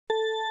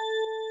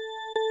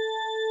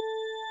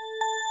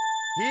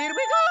Here we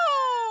go!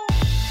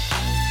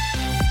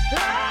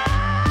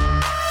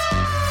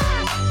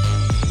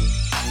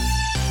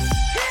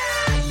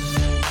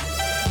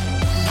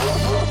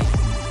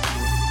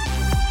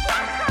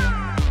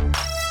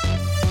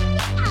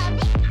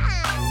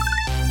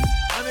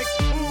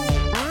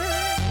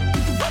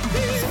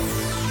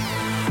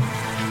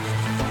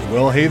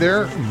 Well, hey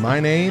there. My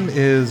name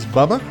is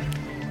Bubba.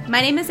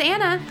 My name is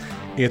Anna.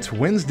 It's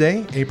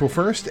Wednesday, April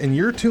 1st, and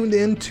you're tuned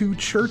in to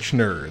Church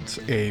Nerds,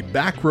 a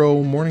back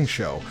row morning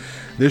show.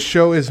 This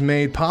show is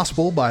made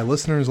possible by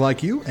listeners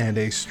like you and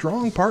a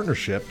strong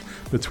partnership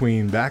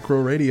between Back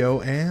Row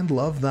Radio and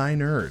Love Thy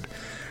Nerd.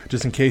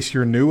 Just in case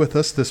you're new with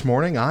us this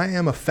morning, I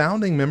am a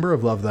founding member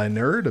of Love Thy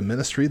Nerd, a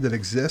ministry that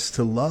exists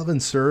to love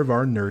and serve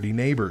our nerdy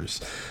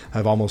neighbors. I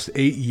have almost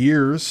 8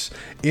 years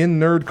in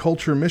nerd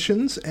culture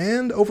missions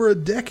and over a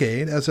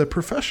decade as a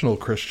professional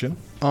Christian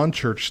on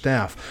church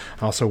staff.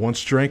 I also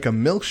once drank a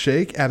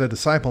milkshake at a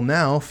Disciple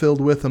Now filled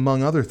with,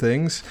 among other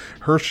things,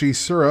 Hershey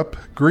syrup,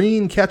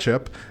 green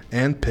ketchup,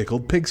 and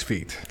pickled pig's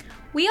feet.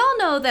 We all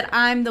know that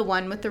I'm the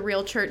one with the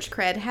real church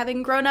cred,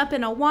 having grown up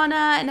in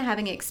Awana and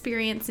having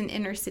experience in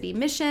inner city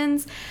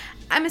missions.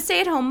 I'm a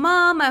stay-at-home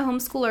mom, I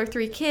homeschool our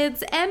 3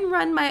 kids, and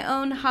run my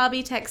own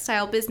hobby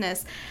textile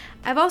business.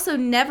 I've also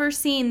never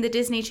seen the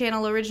Disney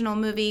Channel original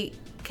movie,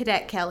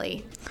 Cadet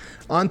Kelly.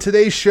 On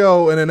today's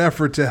show, in an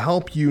effort to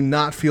help you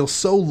not feel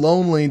so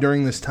lonely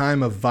during this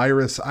time of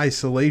virus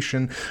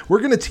isolation, we're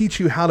going to teach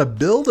you how to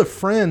build a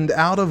friend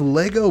out of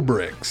Lego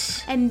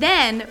bricks. And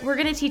then we're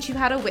going to teach you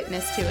how to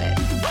witness to it.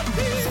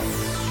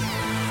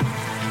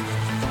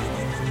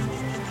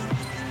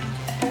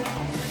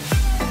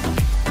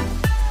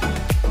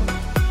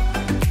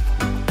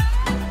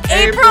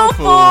 April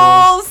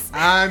Fools!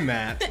 I'm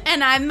Matt.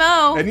 And I'm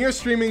Mo. And you're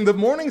streaming The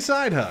Morning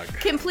Side Hug.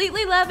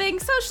 Completely loving,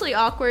 socially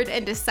awkward,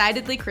 and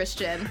decidedly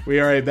Christian. We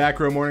are a Back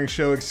Row morning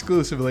show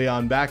exclusively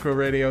on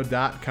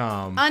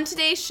backrowradio.com. On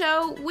today's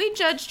show, we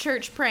judge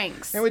church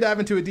pranks. And we dive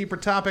into a deeper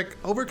topic,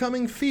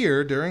 overcoming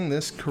fear during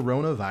this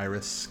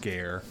coronavirus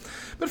scare.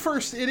 But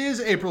first, it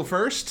is April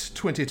 1st,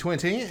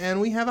 2020,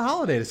 and we have a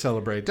holiday to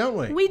celebrate, don't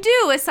we? We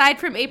do. Aside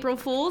from April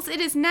Fools,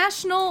 it is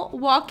National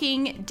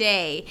Walking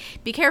Day.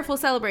 Be careful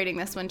celebrating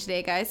this one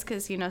today, guys,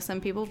 because, you know, some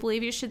people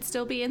believe you should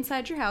still be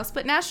inside your house.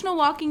 But National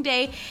Walking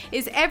Day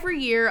is every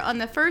year on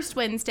the first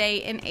Wednesday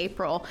in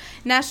April.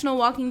 National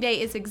Walking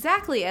Day is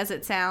exactly as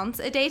it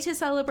sounds, a day to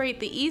celebrate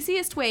the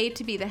easiest way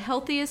to be the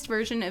healthiest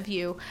version of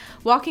you.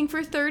 Walking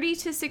for 30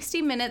 to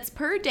 60 minutes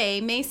per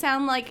day may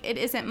sound like it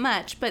isn't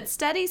much, but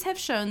studies have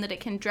shown that it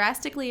can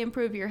drastically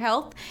improve your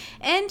health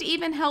and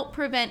even help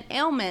prevent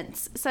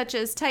ailments such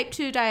as type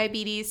 2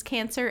 diabetes,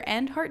 cancer,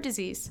 and heart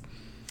disease.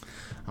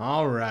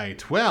 All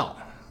right. Well,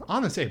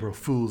 on this April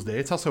Fool's Day,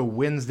 it's also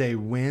Wednesday,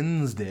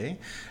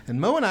 and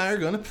Mo and I are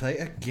going to play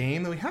a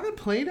game that we haven't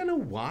played in a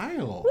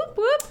while. Whoop,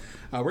 whoop.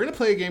 We're going to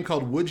play a game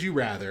called Would You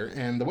Rather,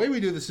 and the way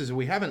we do this is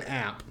we have an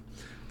app.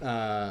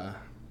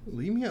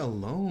 Leave me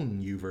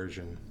alone, you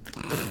version.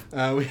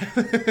 We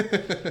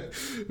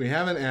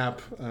have an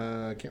app.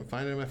 I can't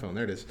find it on my phone.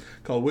 There it is.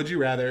 Called Would You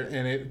Rather,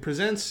 and it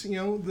presents, you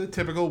know, the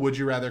typical Would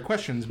You Rather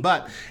questions,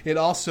 but it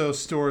also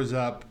stores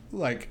up,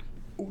 like,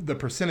 the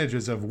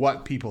percentages of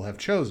what people have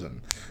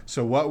chosen.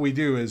 So what we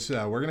do is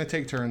we're going to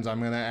take turns.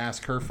 I'm going to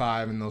ask her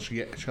 5, and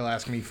she'll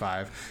ask me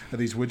 5 of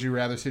these Would You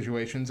Rather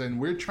situations, and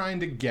we're trying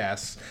to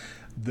guess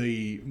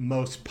the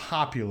most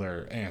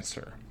popular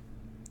answer.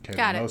 Okay,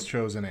 Got the it. most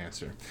chosen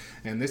answer.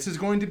 And this is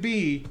going to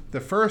be the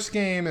first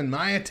game in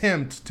my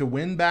attempt to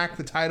win back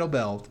the title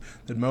belt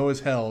that Mo has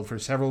held for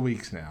several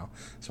weeks now.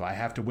 So I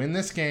have to win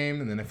this game,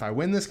 and then if I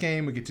win this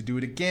game, we get to do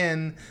it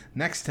again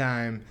next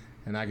time,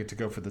 and I get to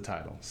go for the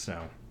title.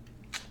 So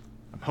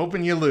I'm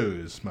hoping you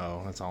lose,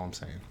 Mo. That's all I'm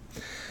saying.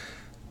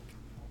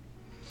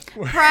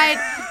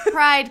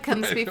 Pride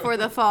comes before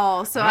the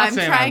fall, so I'm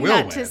trying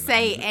not to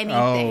say anything.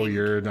 Oh,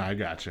 I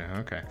gotcha.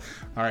 Okay.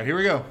 All right, here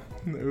we go.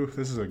 Ooh,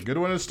 this is a good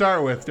one to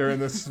start with during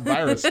this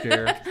virus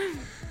scare.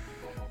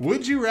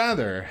 Would you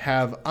rather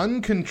have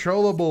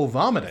uncontrollable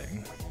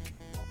vomiting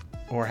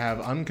or have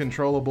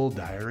uncontrollable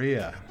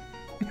diarrhea?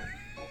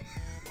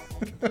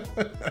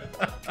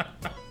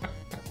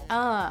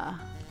 That's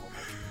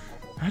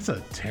a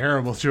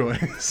terrible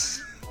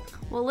choice.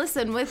 Well,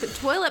 listen, with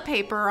the toilet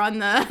paper on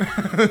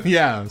the...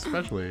 Yeah,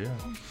 especially,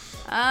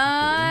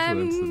 yeah.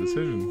 Influence the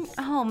decision.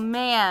 Oh,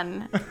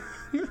 man.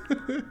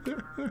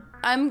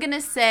 I'm going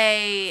to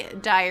say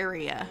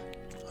diarrhea.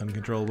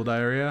 Uncontrollable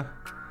diarrhea?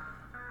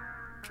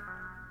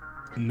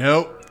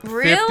 Nope.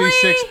 Really?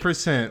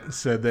 56%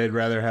 said they'd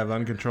rather have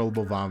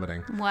uncontrollable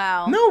vomiting.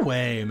 Wow. No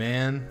way,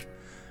 man. I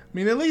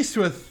mean, at least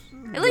with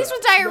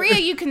diarrhea,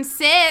 you can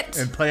sit.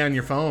 and play on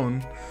your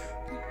phone.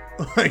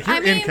 Like,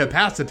 you're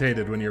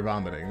incapacitated when you're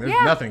vomiting. There's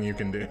nothing you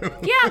can do.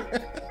 Yeah.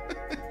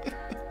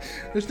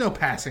 There's no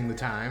passing the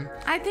time.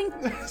 I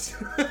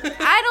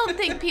don't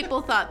think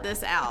people thought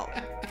this out.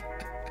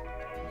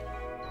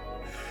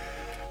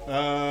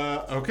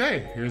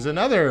 Okay, here's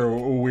another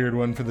weird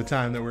one for the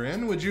time that we're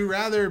in. Would you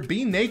rather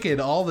be naked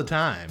all the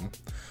time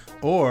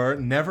or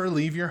never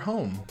leave your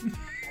home?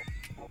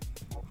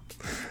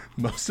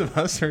 most of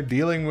us are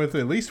dealing with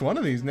at least one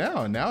of these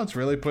now, and now it's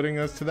really putting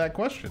us to that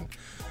question.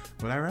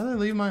 Would I rather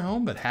leave my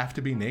home but have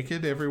to be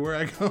naked everywhere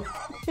I go?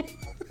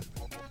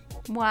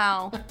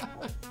 Wow.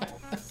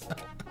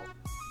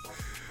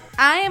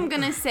 I am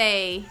going to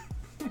say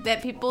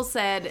that people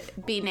said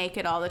be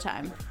naked all the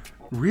time.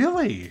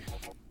 Really?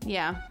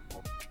 Yeah.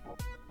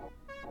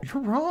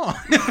 You're wrong.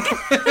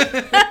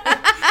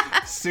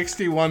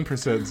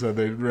 61% said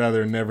they'd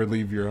rather never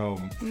leave your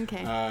home.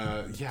 Okay.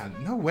 Yeah,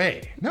 no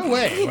way. No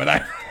way would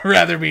I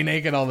rather be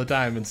naked all the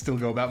time and still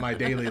go about my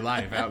daily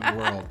life out in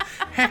the world.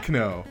 Heck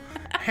no.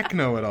 Heck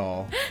no at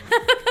all.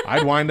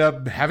 I'd wind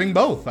up having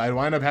both. I'd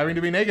wind up having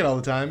to be naked all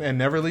the time and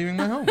never leaving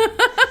my home.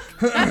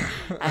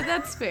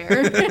 That's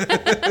fair.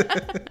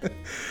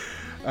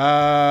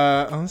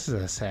 This is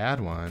a sad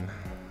one.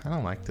 I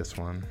don't like this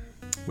one.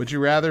 Would you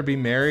rather be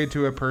married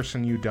to a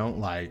person you don't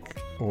like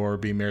or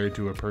be married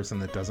to a person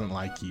that doesn't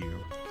like you?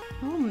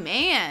 Oh,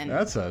 man.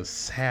 That's a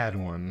sad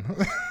one.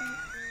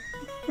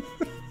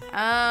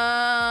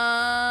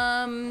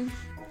 A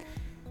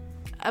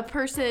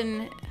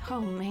person...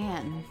 Oh,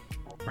 man.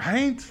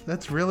 Right?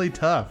 That's really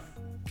tough.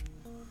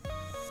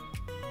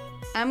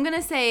 I'm going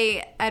to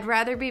say I'd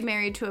rather be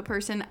married to a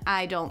person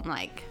I don't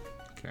like.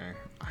 Okay.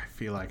 I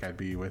feel like I'd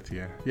be with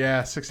you.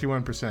 Yeah,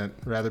 61%.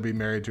 Rather be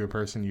married to a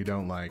person you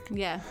don't like.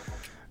 Yeah.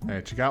 All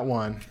right, you got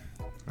one.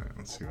 All right,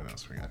 let's see what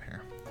else we got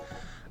here.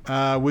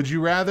 Would you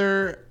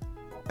rather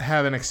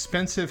have an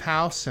expensive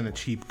house and a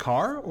cheap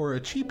car, or a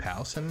cheap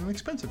house and an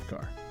expensive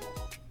car?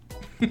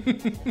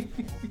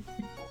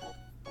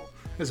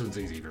 This one's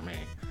easy for me.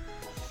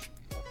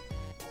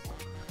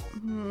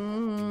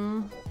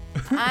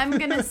 I'm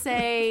going to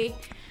say...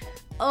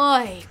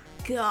 Oh,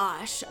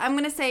 gosh. I'm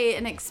going to say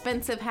an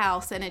expensive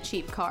house and a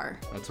cheap car.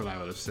 That's what I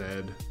would have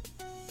said.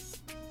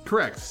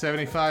 Correct.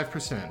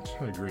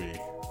 75% agree.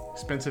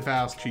 Expensive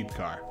house, cheap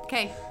car.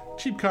 Okay.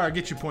 Cheap car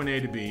gets you point A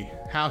to B.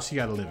 House you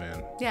got to live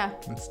in. Yeah.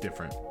 That's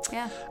different.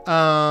 Yeah.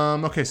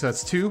 Okay, so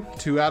that's 2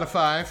 out of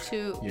 5.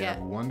 Two, yeah.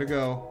 1 to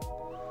go.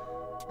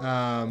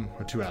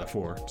 Or 2 out of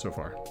 4 so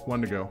far.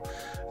 1 to go.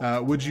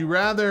 Would you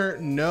rather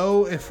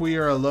know if we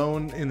are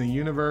alone in the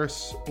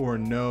universe or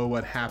know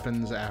what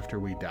happens after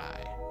we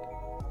die?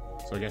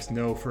 So I guess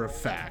know for a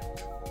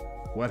fact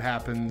what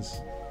happens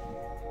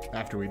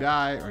after we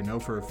die, or know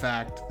for a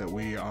fact that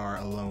we are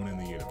alone in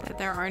the universe. That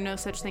there are no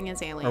such thing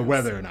as aliens. Or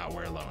whether or not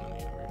we're alone in the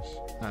universe.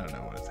 I don't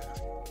know what it's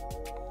asking.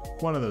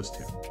 One of those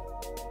two.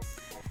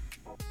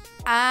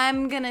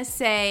 I'm going to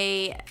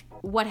say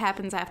what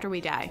happens after we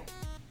die.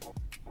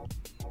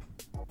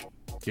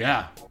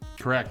 Yeah,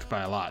 correct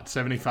by a lot.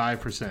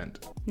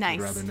 75%. Nice.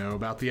 I'd rather know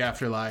about the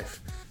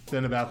afterlife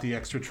than about the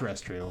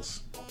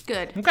extraterrestrials.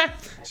 Good. Okay.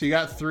 So you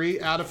got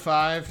 3 out of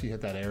 5. You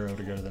hit that arrow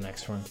to go to the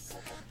next one.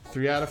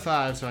 3 out of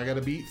 5, so I got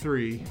to beat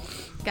 3.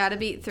 Gotta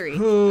beat 3.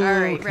 Oh, All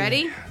right, okay.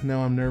 ready?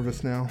 No, I'm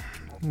nervous now.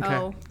 Okay,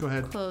 Oh, go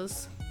ahead.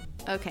 Close.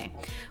 Okay.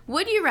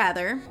 Would you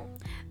rather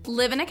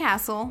live in a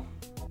castle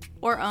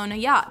or own a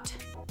yacht?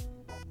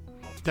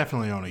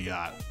 Definitely own a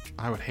yacht.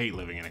 I would hate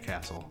living in a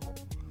castle.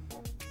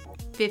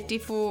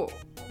 54.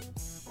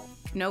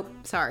 Nope,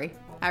 sorry.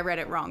 I read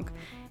it wrong.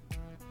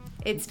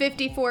 It's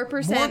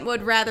 54%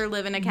 would rather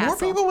live in a castle. More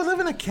people would live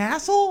in a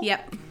castle?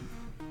 Yep.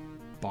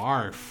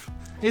 Barf.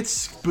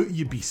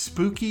 You'd be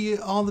spooky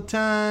all the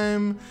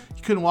time.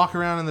 You couldn't walk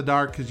around in the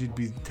dark because you'd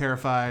be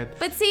terrified.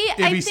 But see,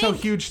 It'd be so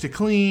huge to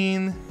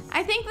clean.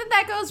 I think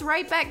that goes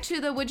right back to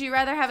the would you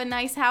rather have a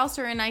nice house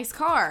or a nice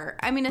car?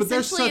 I mean,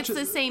 essentially it's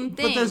the same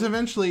thing. But there's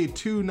eventually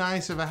too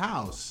nice of a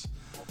house.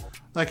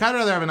 Like, I'd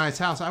rather have a nice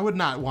house. I would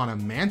not want a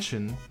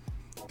mansion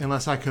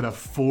unless I could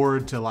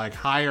afford to, like,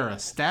 hire a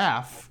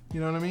staff. You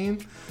know what I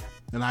mean?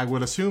 And I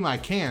would assume I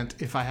can't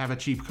if I have a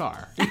cheap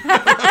car. You know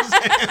what I'm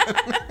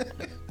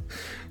saying?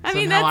 I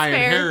mean, Somehow that's fair.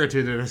 I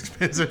inherited an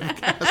expensive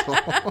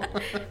castle.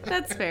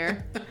 That's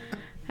fair.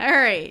 All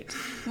right.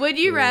 Would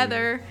you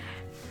rather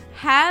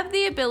have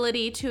the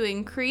ability to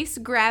increase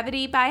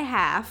gravity by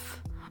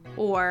half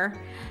or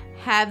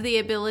have the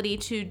ability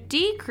to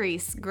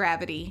decrease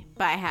gravity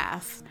by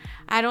half?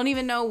 I don't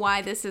even know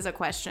why this is a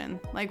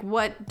question. Like,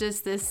 what does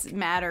this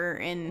matter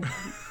in...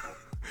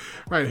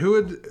 Right, who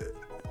would...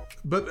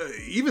 But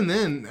even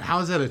then, how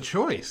is that a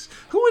choice?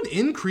 Who would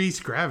increase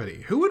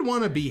gravity? Who would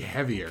want to be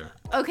heavier?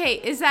 Okay,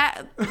 is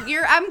that...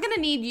 I'm going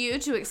to need you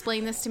to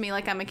explain this to me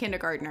like I'm a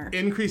kindergartner.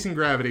 Increasing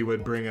gravity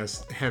would bring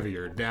us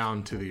heavier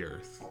down to the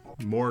earth.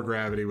 More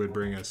gravity would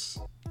bring us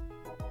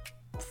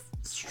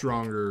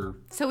stronger...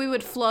 So we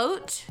would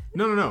float?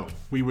 No.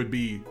 It would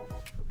be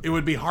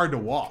hard to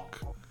walk.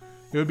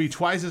 It would be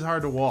twice as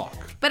hard to walk.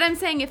 But I'm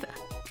saying if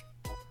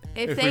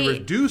we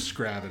reduce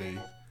gravity,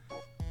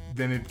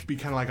 then it'd be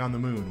kind of like on the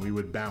moon. We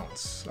would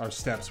bounce. Our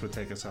steps would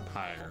take us up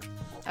higher.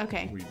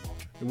 Okay.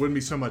 It wouldn't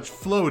be so much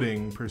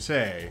floating per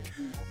se,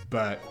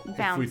 but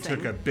Bouncing. if we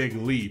took a big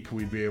leap,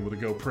 we'd be able to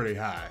go pretty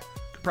high.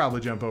 Could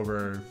probably jump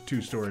over a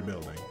 2-story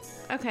building.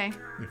 Okay.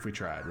 If we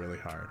tried really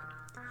hard.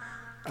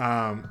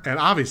 And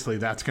obviously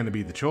that's going to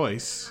be the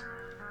choice.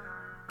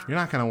 You're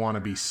not going to want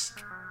to be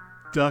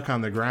stuck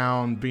on the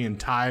ground being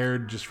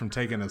tired just from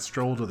taking a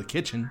stroll to the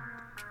kitchen.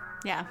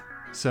 Yeah.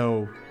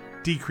 So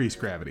decrease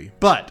gravity.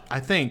 But I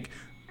think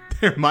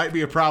there might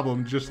be a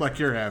problem, just like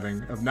you're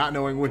having, of not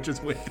knowing which is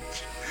which.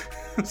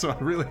 So I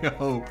really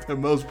hope that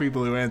most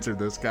people who answered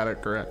this got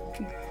it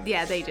correct.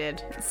 Yeah, they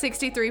did.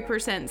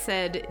 63%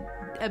 said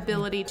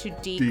ability to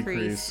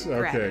decrease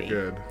gravity. Okay,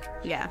 good.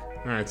 Yeah.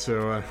 All right,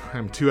 so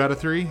I'm 2 out of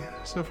 3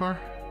 so far.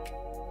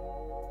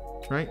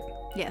 Right?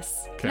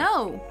 Yes. Okay.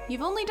 No,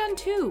 you've only done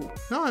 2.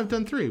 No, I've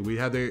done 3. We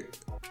had the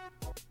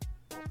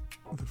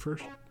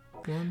first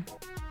one.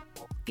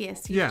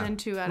 Yes, you've done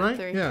 2 out of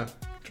 3. Yeah,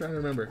 I'm trying to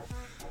remember.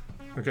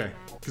 Okay,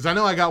 because I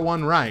know I got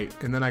 1 right,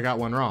 and then I got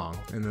 1 wrong,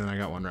 and then I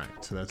got 1 right.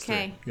 So that's 3.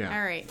 Okay, Yeah.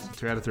 all right.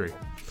 2 out of 3.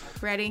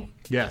 Ready?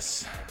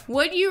 Yes.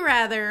 Would you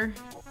rather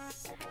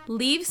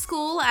leave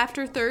school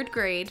after 3rd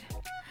grade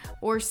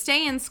or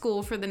stay in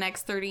school for the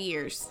next 30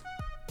 years?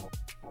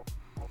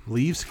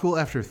 Leave school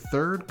after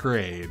 3rd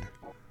grade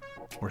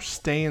or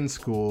stay in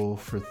school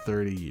for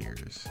 30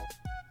 years.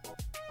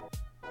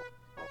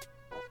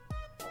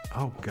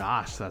 Oh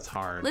gosh, that's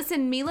hard.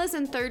 Listen, Mila's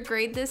in 3rd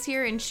grade this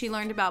year, and she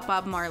learned about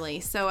Bob Marley.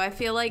 So I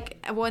feel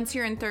like once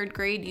you're in 3rd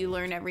grade, you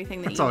learn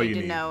everything that That's you all need you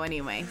to need. know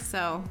anyway.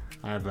 So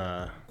I have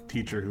a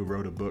teacher who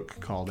wrote a book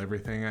called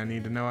Everything I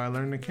Need to Know I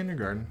Learned in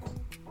Kindergarten.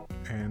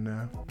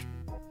 And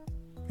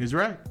he's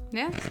right.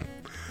 yeah,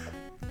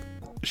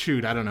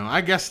 Shoot, I don't know.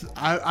 I guess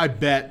I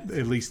bet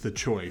at least the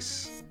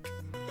choice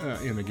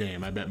in the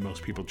game. I bet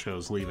most people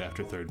chose leave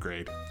after 3rd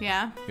grade.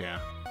 yeah. Yeah.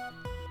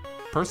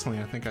 Personally,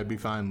 I think I'd be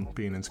fine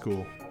being in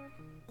school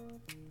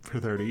for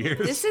 30 years.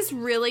 This is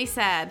really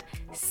sad.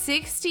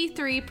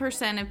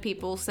 63% of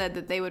people said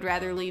that they would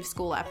rather leave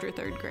school after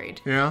 3rd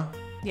grade. Yeah?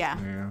 Yeah.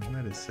 Yeah,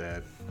 that is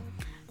sad.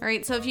 All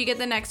right, so if you get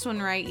the next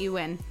one right, you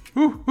win.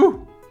 Woo,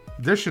 woo.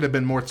 There should have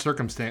been more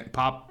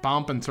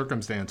pomp and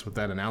circumstance with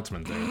that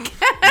announcement there.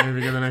 And if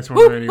you get the next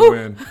one right, you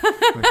win.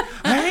 Like,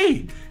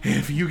 hey,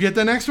 if you get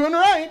the next one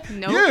right,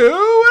 Nope.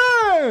 you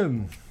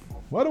win.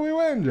 What do we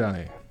win,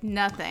 Johnny?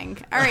 Nothing.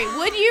 All right,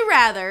 would you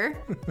rather,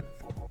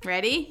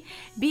 ready,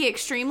 be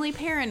extremely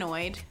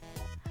paranoid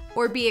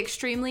or be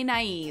extremely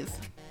naive?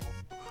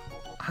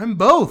 I'm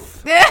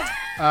both.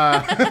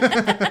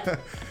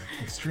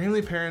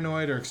 Extremely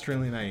paranoid or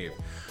extremely naive?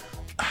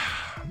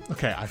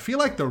 Okay, I feel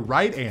like the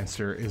right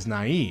answer is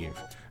naive.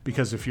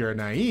 Because if you're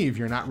naive,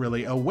 you're not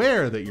really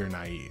aware that you're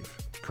naive.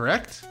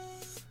 Correct?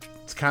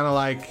 It's kind of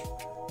like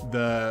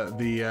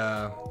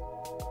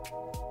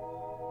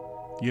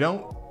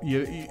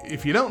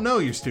if you don't know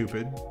you're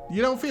stupid,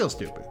 you don't feel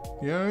stupid.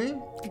 You know what I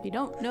mean? If you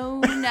don't know,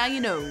 now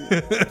you know.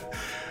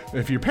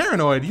 If you're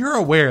paranoid, you're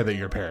aware that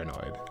you're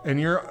paranoid. And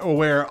you're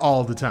aware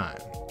all the time.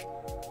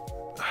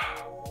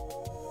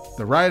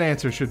 The right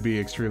answer should be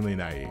extremely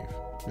naive.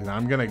 And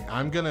I'm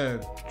gonna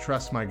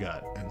trust my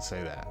gut and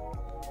say that.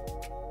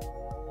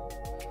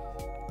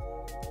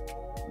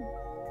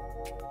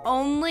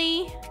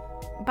 Only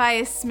by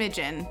a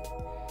smidgen.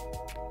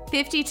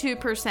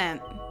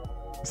 52%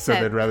 So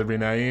they'd rather be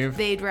naive?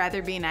 they'd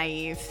rather be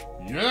naive.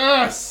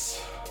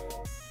 Yes!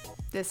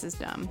 This is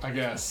dumb. I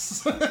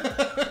guess.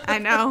 I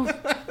know.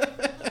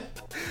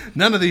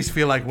 None of these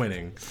feel like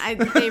winning.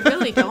 They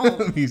really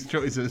don't. These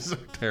choices are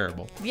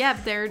terrible. Yeah,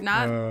 they're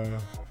not.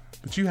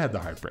 But you had the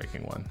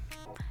heartbreaking one.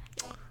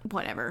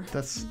 Whatever.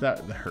 That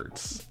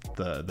hurts.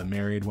 The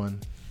married one.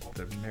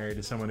 The married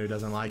to someone who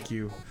doesn't like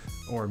you,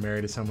 or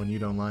married to someone you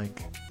don't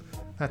like.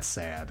 That's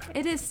sad.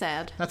 It is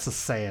sad. That's a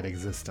sad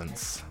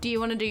existence. Do you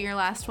want to do your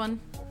last one?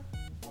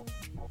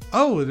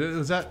 Oh,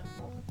 was that?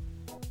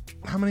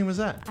 How many was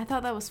that? I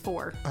thought that was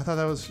 4. I thought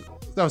that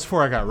was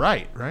 4 I got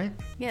right?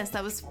 Yes,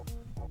 that was.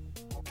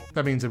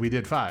 That means that we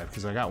did 5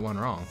 because I got 1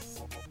 wrong.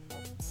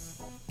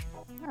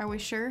 Are we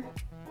sure?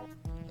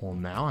 Well,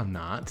 now I'm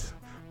not,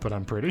 but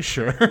I'm pretty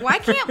sure. Why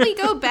can't we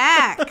go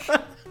back?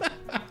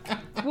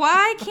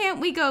 Why can't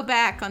we go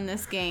back on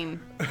this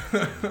game?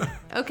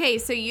 Okay,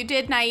 so you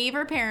did naive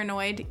or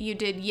paranoid. You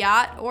did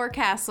yacht or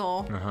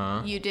castle.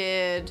 Uh-huh. You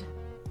did.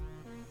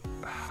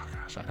 Oh,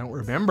 gosh, I don't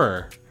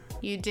remember.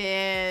 You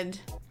did.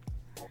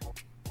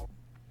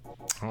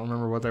 I don't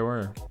remember what they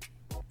were.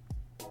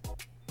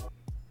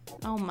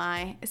 Oh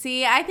my.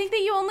 See, I think that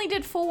you only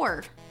did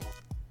 4.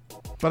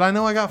 But I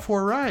know I got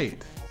 4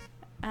 right.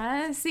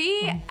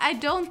 See, I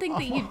don't think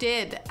that you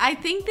did. I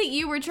think that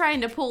you were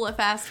trying to pull a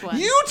fast one.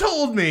 You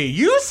told me.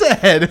 You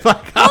said if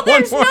I got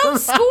There's one no more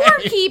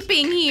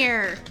scorekeeping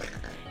here.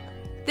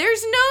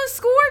 There's no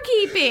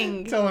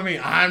scorekeeping. Telling me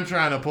I'm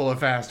trying to pull a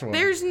fast one.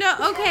 There's no.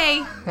 Okay.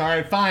 All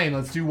right, fine.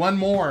 Let's do one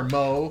more,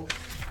 Mo.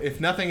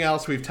 If nothing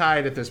else, we've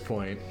tied at this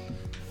point.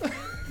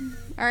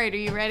 All right, are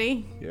you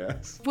ready?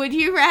 Yes. Would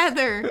you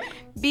rather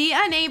be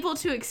unable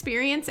to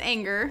experience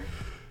anger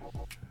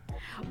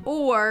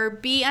or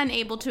be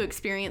unable to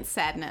experience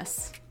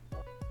sadness?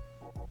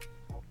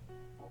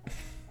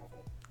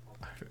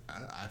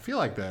 I feel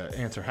like the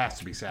answer has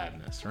to be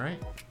sadness, right?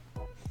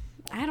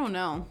 I don't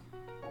know.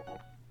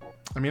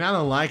 I mean, I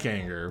don't like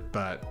anger,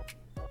 but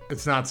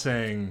it's not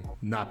saying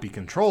not be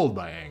controlled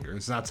by anger.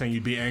 It's not saying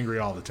you'd be angry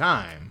all the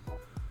time.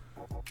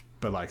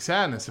 But like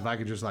sadness, if I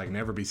could just like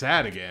never be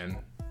sad again,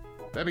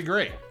 that'd be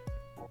great.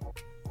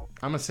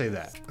 I'm going to say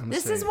that.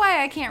 This is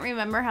why I can't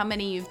remember how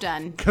many you've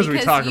done. Because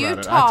we talk you about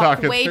it.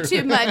 talk way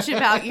too much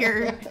about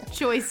your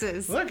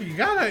choices. Look, you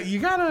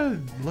gotta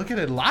look at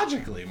it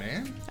logically,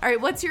 man. All right,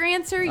 what's your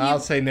answer?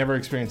 I'll say never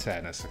experienced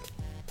sadness.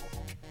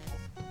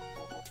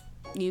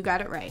 You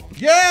got it right.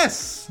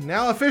 Yes!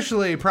 Now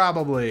officially,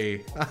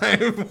 probably,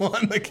 I've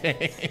won the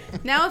game.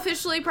 Now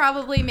officially,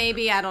 probably,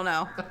 maybe, I don't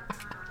know.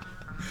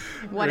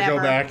 Whatever.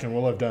 We'll go back and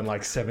we'll have done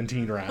like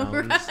 17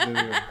 rounds.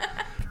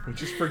 We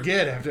just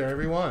forget after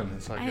every one.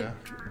 It's like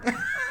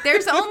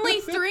There's only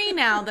 3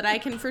 now that I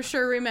can for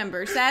sure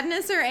remember.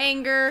 Sadness or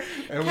anger,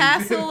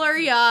 castle or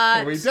yacht.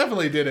 And we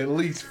definitely did at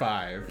least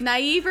 5.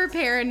 Naive or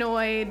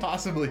paranoid.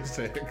 Possibly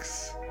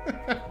 6.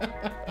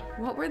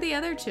 What were the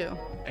other 2?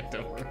 I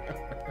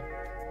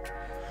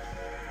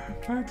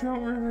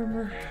don't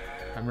remember.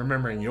 I'm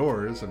remembering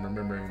yours. I'm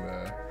remembering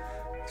the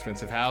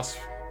expensive house,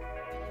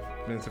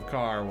 expensive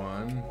car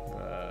one.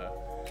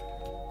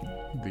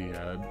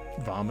 The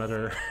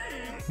vomiter.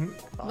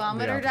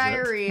 Vomit or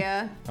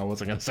diarrhea. I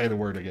wasn't going to say the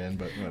word again,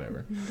 but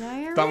whatever.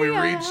 Diarrhea. Thought we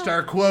reached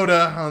our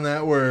quota on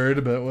that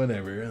word, but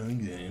whatever.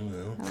 Okay,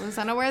 well. I was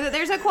unaware that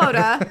there's a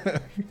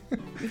quota.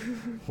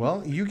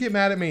 Well, you get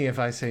mad at me if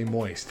I say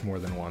moist more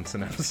than once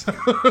in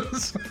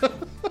episodes.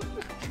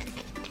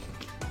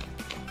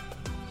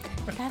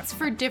 That's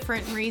for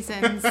different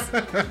reasons.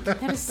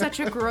 That is such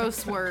a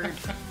gross word.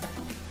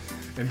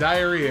 And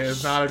diarrhea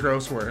is not a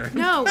gross word.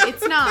 No,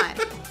 it's not.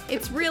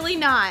 It's really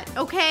not.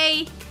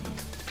 Okay?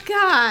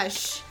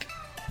 Gosh.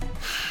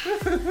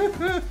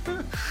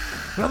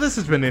 Well, this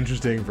has been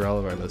interesting for all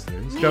of our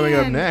listeners. Coming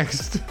up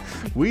next,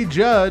 we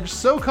judge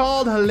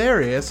so-called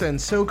hilarious and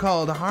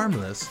so-called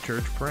harmless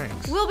church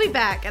pranks. We'll be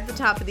back at the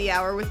top of the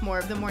hour with more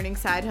of the Morning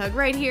Side Hug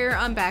right here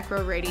on Back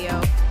Row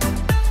Radio.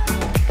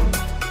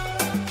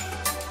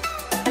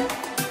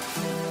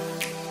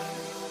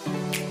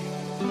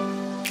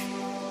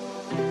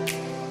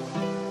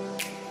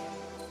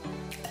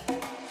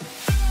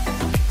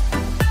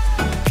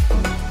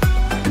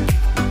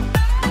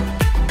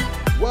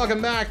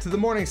 Welcome back to the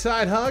Morning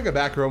Side Hug, a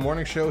Back Row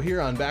morning show here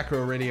on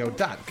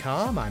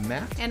backrowradio.com. I'm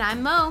Matt. And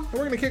I'm Mo. And we're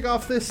going to kick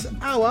off this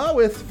hour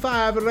with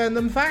 5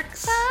 random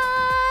facts.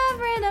 5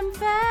 random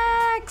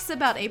facts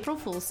about April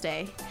Fool's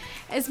Day.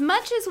 As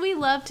much as we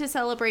love to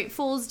celebrate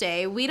Fool's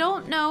Day, we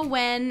don't know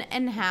when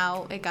and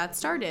how it got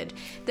started.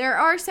 There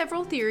are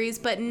several theories,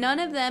 but none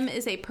of them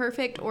is a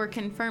perfect or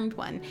confirmed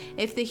one.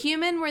 If the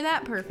human were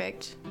that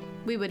perfect,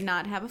 we would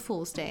not have a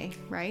Fool's Day,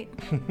 right?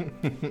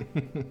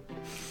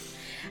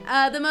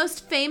 The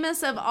most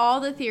famous of all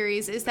the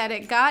theories is that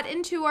it got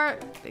into our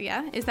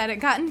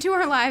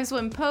lives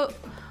when Pope.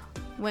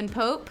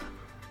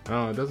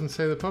 Oh, it doesn't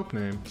say the Pope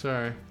name.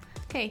 Sorry.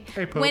 Okay.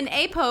 Hey, Pope. When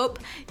a Pope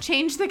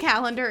changed the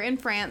calendar in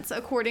France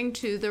according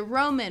to the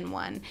Roman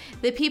one,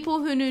 the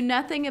people who knew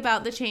nothing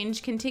about the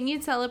change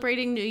continued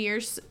celebrating New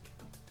Year's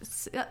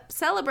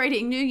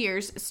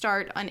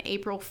start on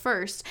April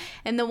 1st,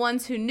 and the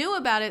ones who knew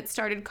about it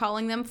started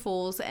calling them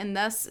fools, and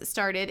thus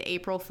started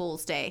April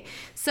Fool's Day.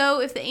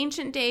 So if the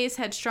ancient days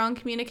had strong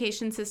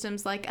communication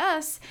systems like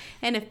us,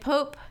 and if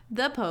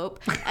the Pope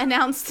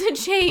announced the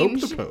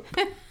change Pope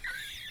the Pope.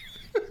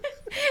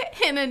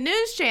 in a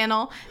news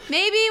channel,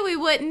 maybe we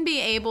wouldn't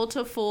be able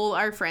to fool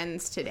our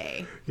friends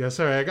today. Yeah,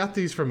 sorry, I got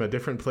these from a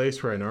different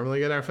place where I normally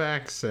get our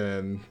facts,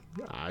 and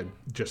I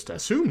just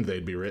assumed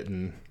they'd be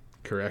written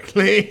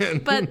correctly,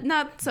 but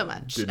not so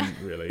much. Didn't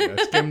really. I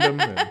skimmed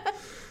them. And,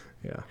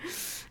 yeah.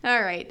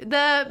 All right.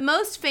 The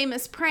most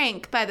famous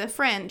prank by the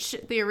French,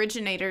 the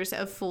originators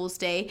of Fool's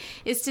Day,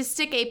 is to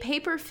stick a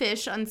paper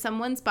fish on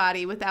someone's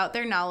body without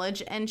their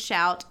knowledge and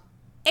shout,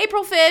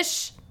 "April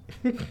fish!"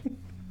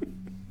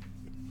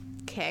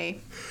 Okay.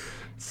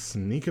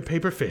 Sneak a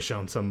paper fish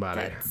on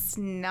somebody. That's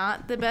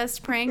not the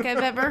best prank I've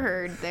ever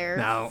heard. They're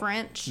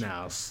French.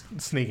 Now,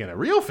 sneaking a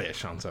real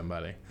fish on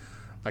somebody.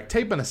 Like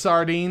taping a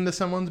sardine to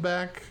someone's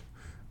back.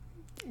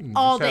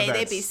 All day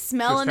they'd be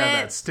smelling just have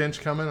it. That stench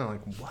coming. I'm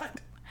like,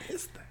 what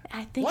is that?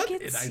 I think what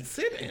did I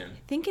sit in?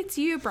 I think it's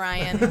you,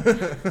 Brian. In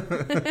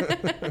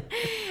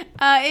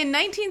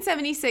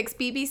 1976,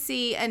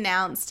 BBC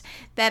announced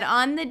that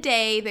on that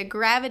day, the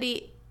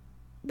gravity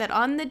of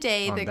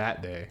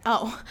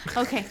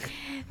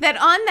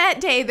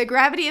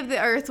the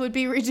Earth would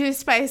be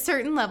reduced by a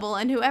certain level,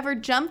 and whoever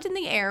jumped in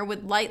the air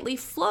would lightly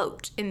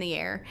float in the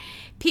air.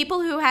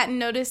 People who hadn't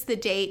noticed the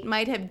date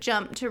might have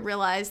jumped to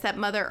realize that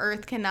Mother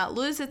Earth cannot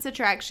lose its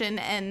attraction,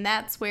 and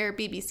that's where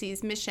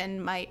BBC's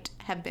mission might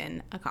have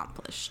been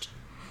accomplished.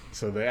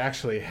 So they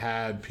actually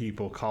had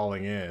people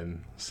calling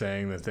in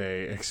saying that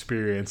they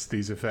experienced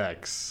these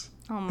effects.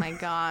 Oh my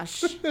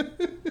gosh.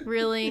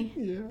 Really?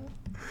 Yeah.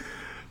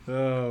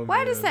 Oh,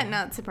 why does that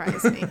not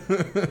surprise me?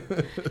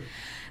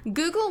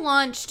 Google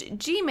launched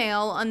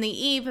Gmail on the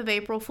eve of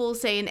April Fool's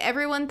Day, and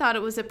everyone thought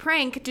it was a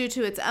prank due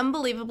to its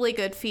unbelievably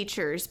good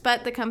features.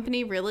 But the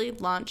company really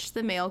launched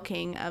the Mail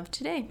King of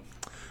today.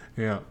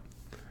 Yeah.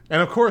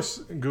 And of course,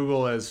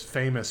 Google is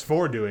famous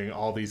for doing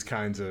all these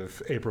kinds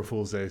of April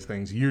Fool's Day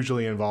things,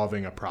 usually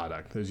involving a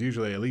product. There's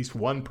usually at least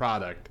one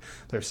product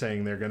they're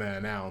saying they're going to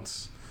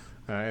announce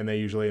And they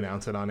usually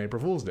announce it on April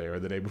Fool's Day or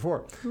the day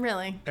before.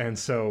 Really? And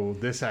so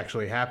this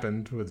actually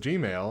happened with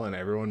Gmail, and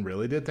everyone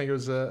really did think it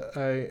was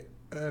an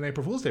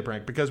April Fool's Day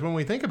prank, because when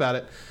we think about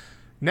it,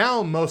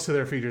 now most of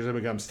their features have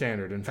become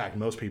standard. In fact,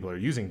 most people are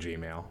using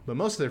Gmail, but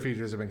most of their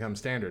features have become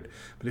standard.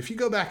 But if you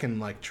go back and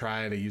like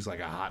try to use like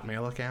a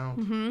Hotmail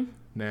account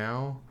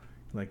now,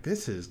 like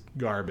this is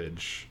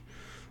garbage.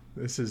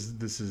 This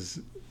is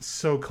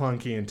so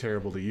clunky and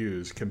terrible to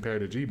use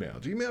compared to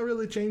Gmail. Gmail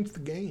really changed the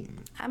game.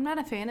 I'm not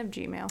a fan of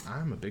Gmail.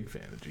 I'm a big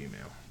fan of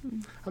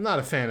Gmail. I'm not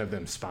a fan of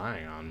them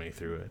spying on me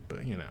through it,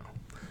 but you know,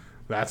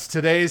 that's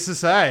today's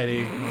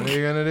society. What are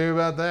you gonna do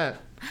about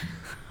that?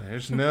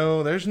 There's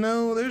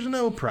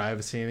no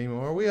privacy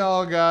anymore. We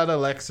all got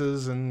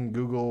Alexas and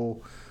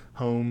Google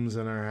Homes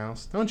in our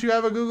house. Don't you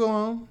have a Google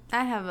Home?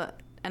 I have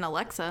an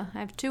Alexa. I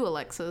have 2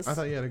 Alexas. I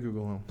thought you had a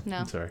Google Home. No.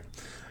 I'm sorry.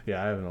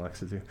 Yeah, I have an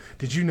Alexa too.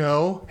 Did you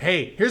know?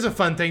 Hey, here's a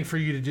fun thing for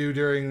you to do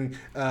during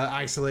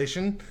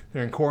isolation,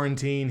 during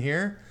quarantine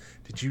here.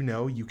 Did you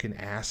know you can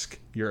ask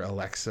your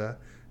Alexa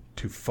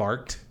to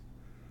fart?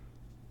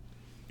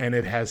 And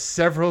it has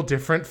several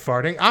different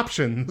farting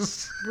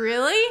options.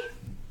 Really?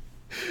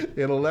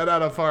 It'll let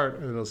out a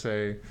fart, and it'll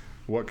say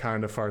what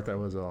kind of fart that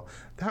was all.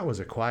 That was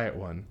a quiet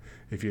one.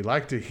 If you'd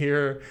like to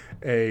hear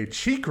a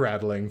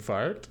cheek-rattling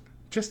fart,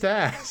 just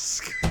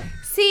ask.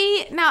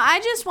 See, now I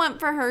just want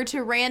for her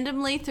to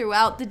randomly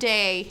throughout the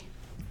day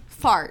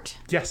fart.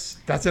 Yes,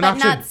 that's an but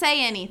option. But not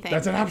say anything.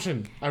 That's an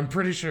option. I'm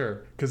pretty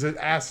sure. Because it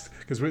asked,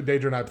 because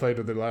Deidre and I played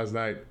with it last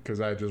night, because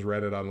I just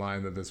read it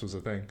online that this was a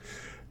thing.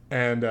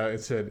 And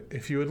it said,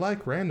 if you would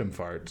like random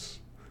farts,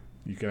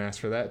 you can ask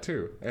for that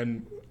too.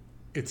 And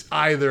it's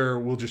either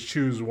we'll just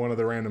choose one of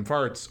the random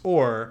farts,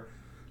 or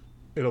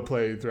it'll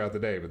play throughout the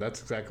day. But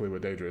that's exactly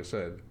what Deidre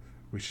said.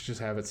 We should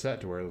just have it set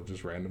to where it'll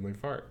just randomly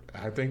fart.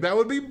 I think that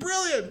would be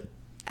brilliant.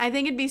 I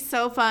think it'd be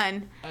so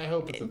fun. I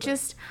hope it's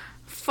just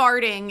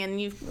farting and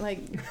you like,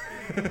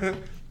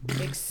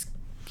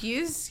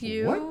 excuse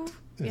you. What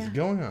is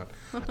going on?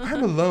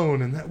 I'm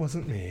alone and that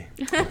wasn't me.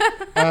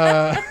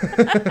 All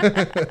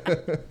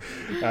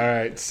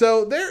right.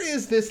 So there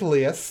is this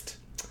list.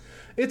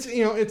 It's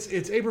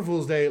April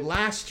Fool's Day.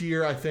 Last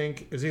year, I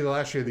think, it was either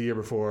last year or the year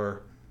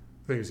before.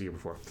 I think it was the year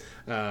before.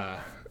 I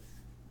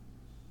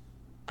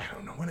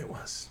don't know when it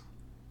was.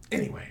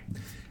 Anyway,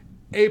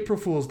 April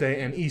Fool's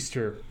Day and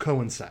Easter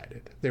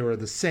coincided. They were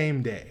the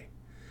same day.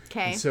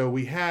 Okay. So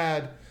we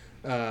had,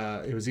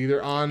 it was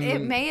either on...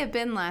 It may have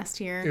been last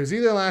year. It was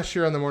either last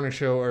year on the morning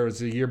show or it was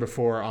the year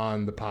before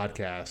on the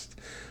podcast,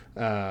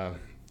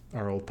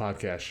 our old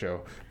podcast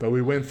show. But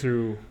we went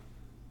through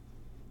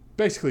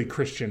basically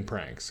Christian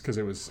pranks because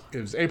it was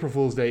April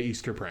Fool's Day,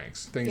 Easter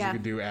pranks, things you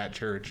could do at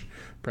church,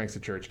 pranks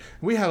at church.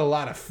 We had a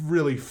lot of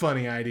really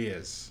funny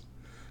ideas.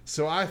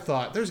 So I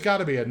thought there's got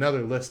to be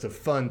another list of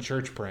fun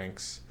church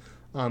pranks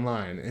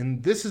online.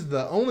 And this is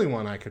the only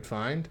one I could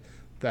find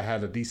that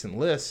had a decent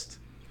list.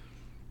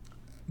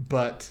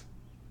 But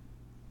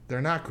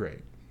they're not great.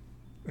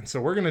 And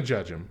so we're going to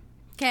judge them.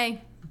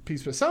 Okay.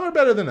 Some are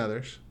better than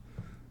others.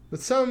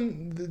 But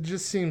some it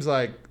just seems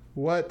like,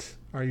 what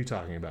are you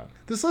talking about?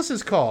 This list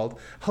is called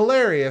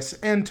Hilarious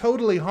and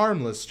Totally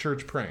Harmless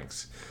Church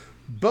Pranks.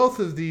 Both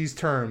of these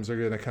terms are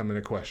going to come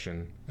into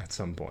question at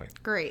some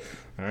point. Great.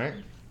 All right.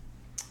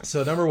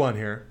 So number 1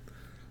 here,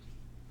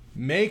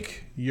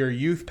 make your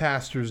youth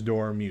pastor's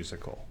door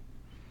musical.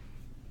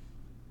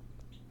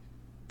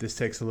 This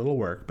takes a little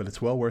work, but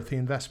it's well worth the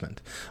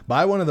investment.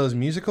 Buy one of those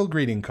musical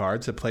greeting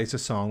cards that plays a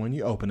song when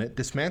you open it,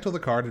 dismantle the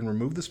card and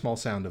remove the small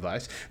sound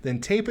device, then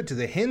tape it to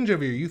the hinge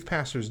of your youth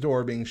pastor's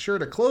door, being sure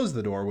to close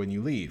the door when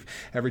you leave.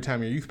 Every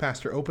time your youth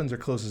pastor opens or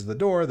closes the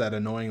door, that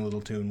annoying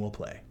little tune will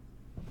play.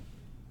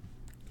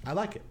 I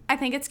like it. I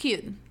think it's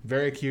cute.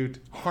 Very cute,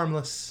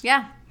 harmless.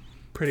 Yeah.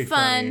 Pretty fun.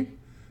 Funny.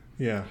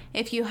 Yeah.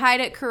 If you hide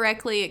it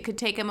correctly, it could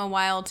take them a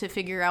while to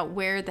figure out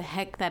where the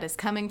heck that is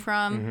coming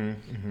from.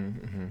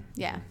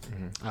 Yeah.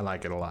 I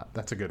like it a lot.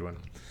 That's a good one.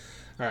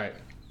 All right.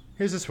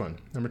 Here's this one.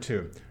 Number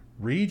 2.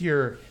 Read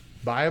your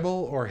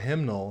Bible or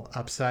hymnal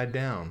upside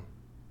down.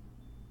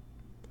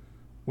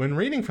 When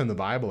reading from the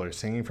Bible or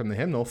singing from the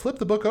hymnal, flip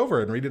the book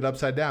over and read it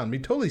upside down. Be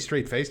totally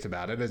straight-faced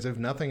about it, as if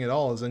nothing at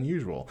all is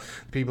unusual.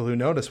 The people who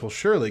notice will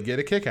surely get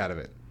a kick out of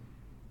it.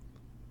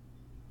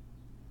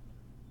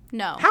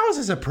 No. How is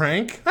this a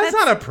prank? That's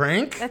not a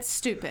prank. That's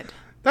stupid.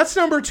 That's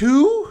number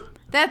 2?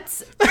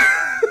 That's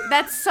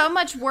so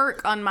much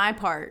work on my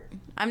part.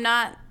 I'm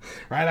not...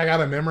 Right, I got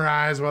to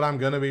memorize what I'm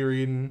going to be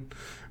reading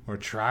or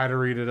try to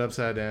read it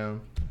upside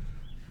down.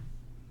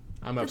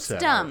 I'm upset.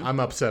 Dumb. I'm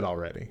upset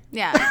already.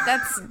 Yeah,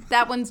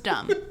 that one's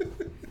dumb.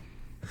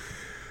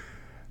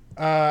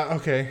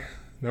 Okay,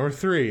 number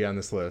 3 on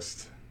this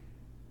list.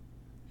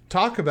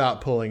 Talk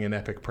about pulling an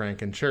epic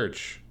prank in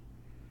church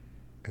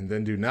and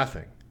then do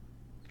nothing.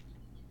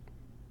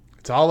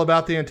 It's all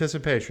about the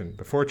anticipation.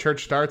 Before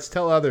church starts,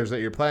 tell others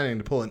that you're planning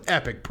to pull an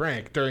epic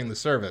prank during the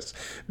service.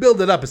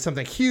 Build it up as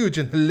something huge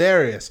and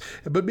hilarious,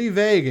 but be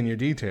vague in your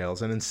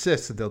details and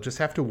insist that they'll just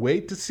have to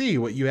wait to see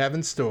what you have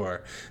in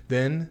store.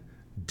 Then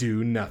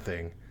do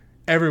nothing.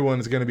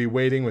 Everyone's going to be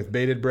waiting with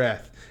bated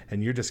breath,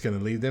 and you're just going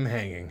to leave them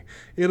hanging.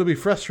 It'll be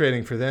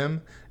frustrating for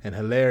them and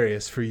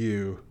hilarious for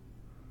you.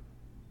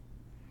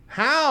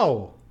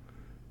 How?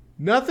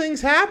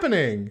 Nothing's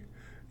happening.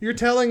 You're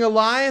telling a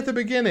lie at the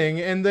beginning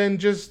and then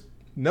just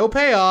no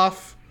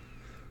payoff.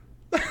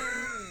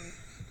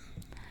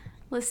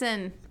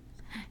 Listen,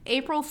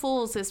 April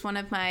Fool's is one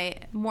of my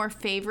more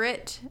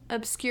favorite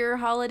obscure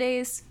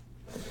holidays.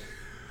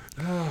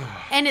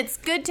 And it's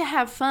good to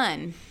have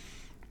fun.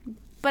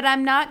 But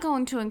I'm not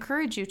going to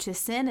encourage you to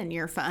sin in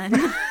your fun.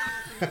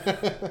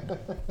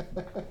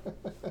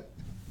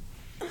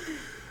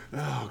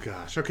 Oh,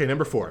 gosh. Okay,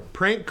 number 4.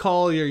 Prank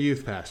call your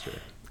youth pastor.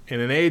 In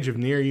an age of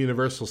near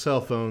universal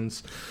cell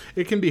phones,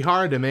 it can be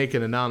hard to make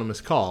an anonymous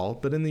call,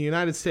 but in the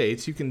United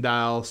States, you can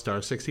dial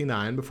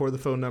 *69 before the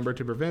phone number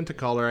to prevent a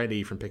caller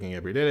ID from picking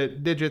every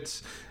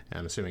digits.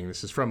 I'm assuming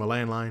this is from a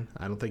landline.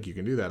 I don't think you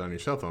can do that on your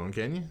cell phone,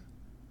 can you?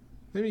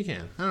 Maybe you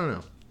can. I don't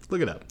know.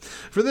 Look it up.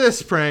 For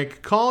this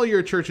prank, call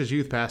your church's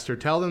youth pastor,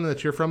 tell them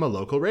that you're from a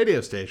local radio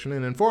station,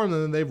 and inform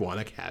them that they've won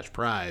a cash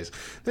prize.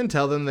 Then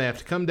tell them they have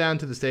to come down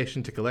to the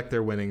station to collect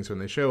their winnings. When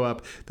they show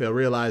up, they'll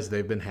realize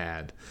they've been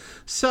had.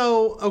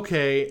 So,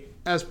 okay,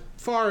 as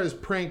far as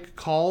prank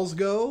calls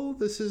go,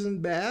 this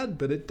isn't bad,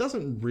 but it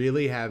doesn't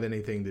really have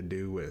anything to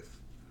do with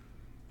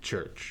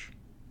church.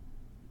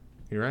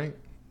 You right?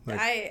 Like,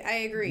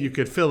 I agree. You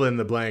could fill in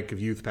the blank of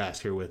youth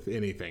pastor with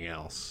anything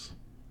else.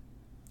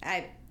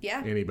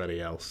 Yeah.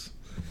 Anybody else.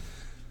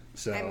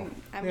 So,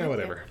 I'm yeah,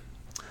 whatever.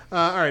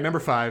 All right,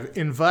 number 5.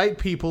 Invite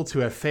people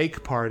to a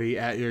fake party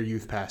at your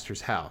youth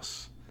pastor's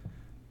house.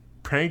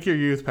 Prank your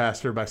youth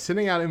pastor by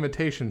sending out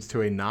invitations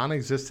to a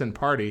non-existent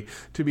party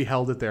to be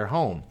held at their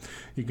home.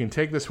 You can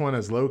take this one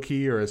as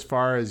low-key or as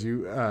far as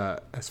you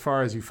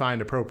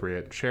find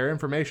appropriate. Share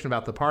information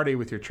about the party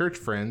with your church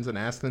friends and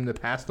ask them to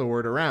pass the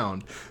word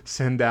around.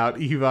 Send out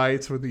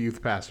evites with the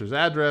youth pastor's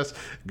address.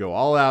 Go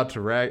all out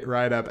to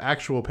write up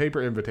actual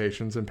paper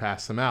invitations and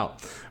pass them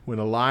out. When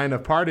a line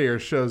of partiers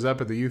shows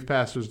up at the youth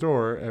pastor's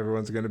door,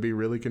 everyone's going to be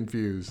really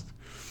confused.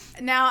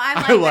 Now,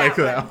 I like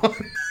that one.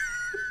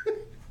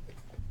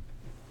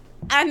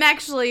 I'm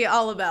actually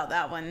all about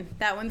that one.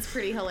 That one's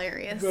pretty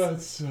hilarious.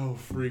 That's so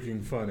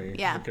freaking funny.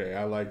 Yeah. Okay,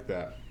 I like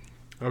that.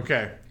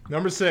 Okay,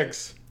 number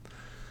 6.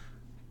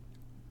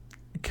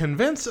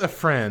 Convince a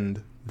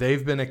friend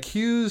they've been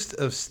accused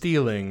of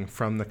stealing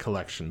from the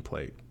collection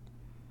plate.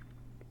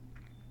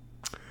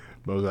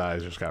 Those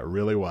eyes just got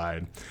really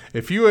wide.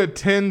 If you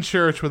attend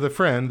church with a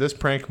friend, this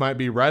prank might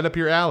be right up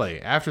your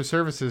alley. After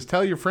services,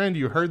 tell your friend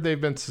you heard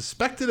they've been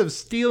suspected of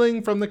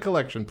stealing from the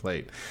collection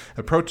plate.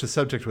 Approach the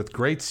subject with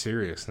great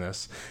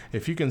seriousness.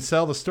 If you can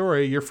sell the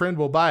story, your friend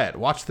will buy it.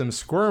 Watch them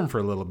squirm for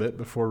a little bit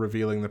before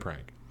revealing the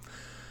prank.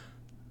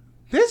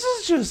 This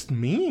is just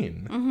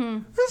mean. Mm-hmm.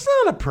 That's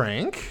not a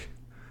prank.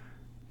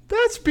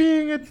 That's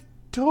being a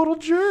total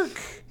jerk.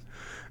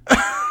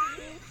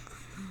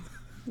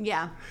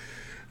 Yeah.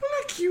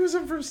 I'm accuse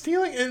him from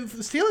stealing. And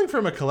stealing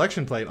from a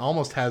collection plate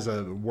almost has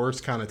a worse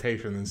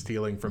connotation than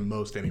stealing from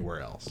most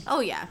anywhere else.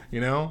 Oh, yeah.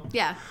 You know?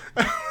 Yeah.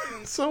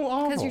 So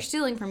awful. Because you're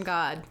stealing from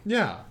God.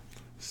 Yeah.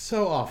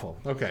 So awful.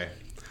 Okay.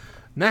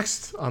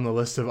 Next on the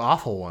list of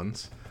awful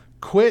ones,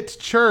 quit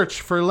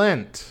church for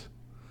Lent.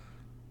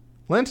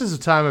 Lent is a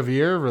time of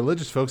year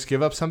religious folks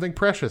give up something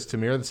precious to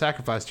mirror the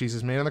sacrifice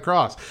Jesus made on the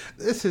cross.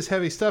 This is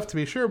heavy stuff to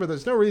be sure, but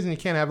there's no reason you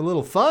can't have a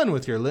little fun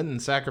with your Lenten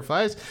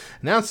sacrifice.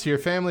 Announce to your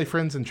family,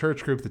 friends, and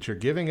church group that you're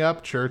giving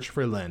up church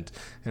for Lent,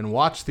 and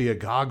watch the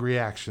agog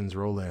reactions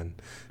roll in.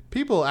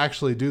 People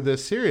actually do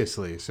this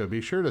seriously, so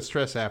be sure to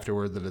stress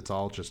afterward that it's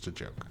all just a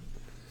joke.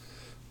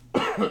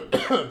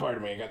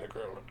 Pardon me, I got the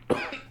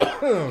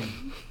corona.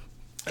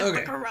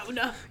 Okay.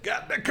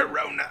 Got the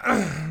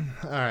corona.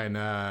 All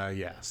right,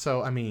 yeah.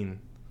 So, I mean,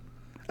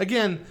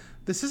 again,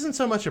 this isn't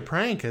so much a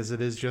prank as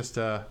it is just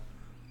a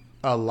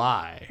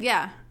lie.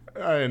 Yeah.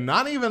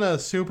 Not even a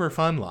super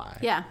fun lie.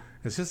 Yeah.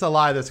 It's just a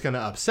lie that's going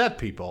to upset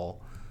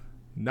people,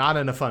 not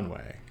in a fun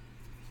way.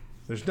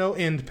 There's no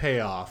end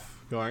payoff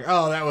going,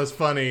 oh, that was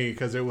funny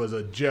because it was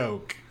a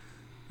joke.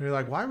 And you're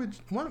like, why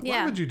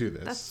would you do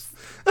this?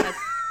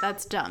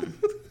 That's dumb.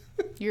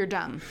 You're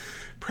dumb.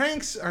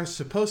 Pranks are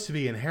supposed to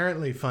be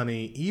inherently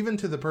funny, even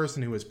to the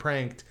person who was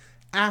pranked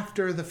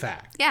after the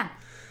fact. Yeah.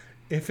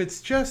 If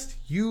it's just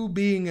you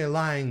being a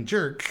lying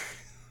jerk,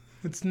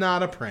 it's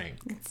not a prank.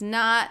 It's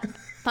not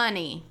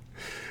funny.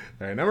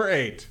 All right, number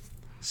 8.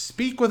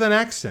 Speak with an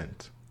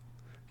accent.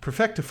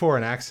 Perfect a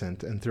foreign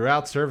accent, and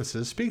throughout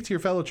services, speak to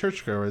your fellow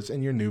churchgoers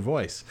in your new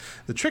voice.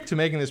 The trick to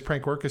making this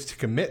prank work is to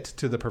commit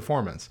to the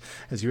performance.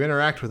 As you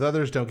interact with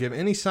others, don't give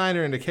any sign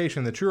or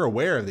indication that you're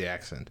aware of the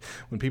accent.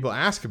 When people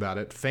ask about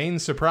it, feign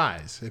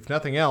surprise. If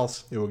nothing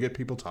else, it will get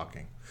people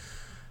talking.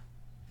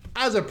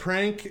 As a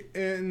prank,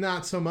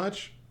 not so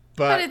much.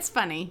 But it's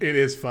funny. It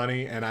is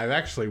funny, and I've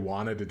actually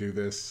wanted to do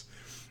this.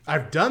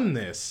 I've done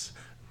this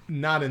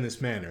not in this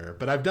manner,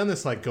 but I've done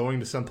this like going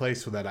to some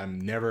place that I've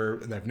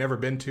never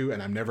been to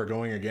and I'm never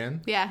going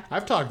again. Yeah.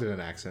 I've talked in an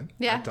accent.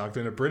 Yeah. I've talked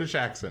in a British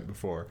accent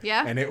before.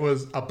 Yeah. And it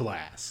was a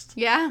blast.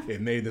 Yeah.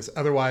 It made this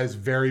otherwise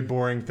very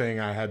boring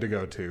thing I had to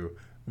go to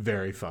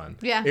very fun.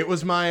 Yeah. It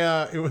was my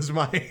I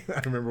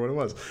remember what it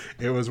was.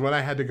 It was when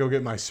I had to go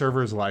get my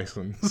server's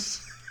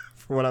license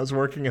for when I was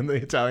working in the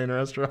Italian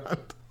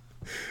restaurant.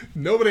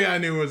 Nobody I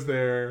knew was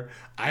there.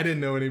 I didn't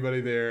know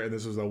anybody there, and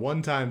this was a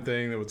one-time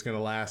thing that was going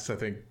to last, I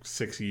think,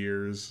 6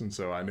 years, and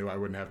so I knew I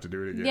wouldn't have to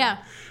do it again. Yeah.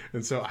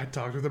 And so I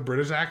talked with a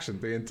British accent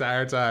the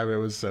entire time. It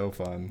was so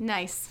fun.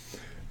 Nice.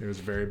 It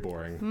was very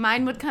boring.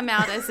 Mine would come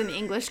out as an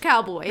English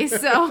cowboy,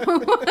 so...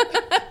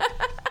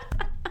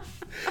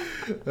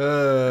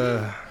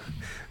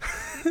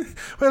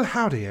 Well,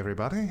 howdy,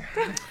 everybody.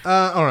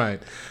 All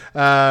right.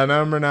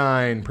 Number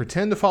 9,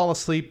 pretend to fall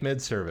asleep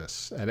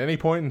mid-service. At any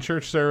point in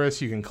church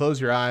service, you can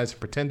close your eyes and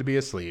pretend to be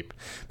asleep.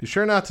 Be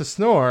sure not to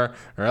snore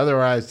or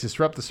otherwise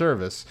disrupt the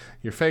service.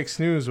 Your fake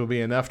snooze will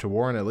be enough to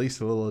warrant at least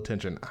a little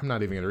attention. I'm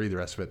not even going to read the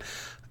rest of it.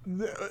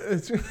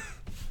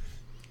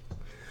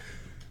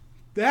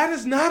 That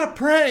is not a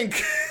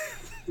prank.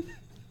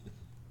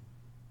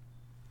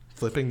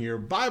 Flipping your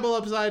Bible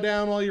upside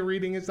down while you're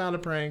reading is not a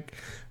prank.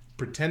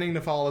 Pretending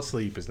to fall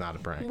asleep is not a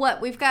prank.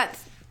 What? We've got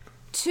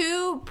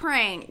 2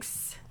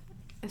 pranks,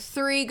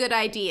 3 good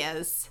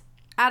ideas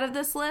out of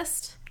this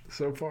list.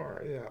 So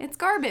far, yeah. It's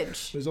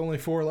garbage. There's only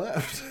 4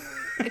 left.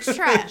 It's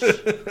trash.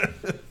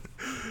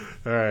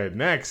 All right,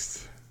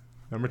 next.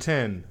 Number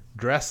 10,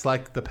 dress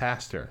like the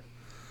pastor.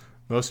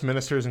 Most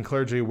ministers and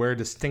clergy wear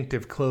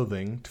distinctive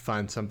clothing to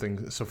find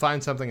something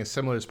as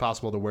similar as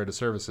possible to wear to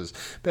services.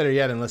 Better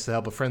yet, enlist the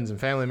help of friends and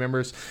family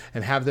members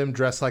and have them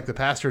dress like the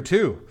pastor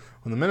too.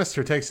 When the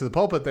minister takes to the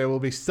pulpit, they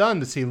will be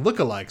stunned to see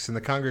lookalikes in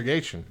the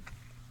congregation.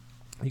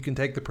 You can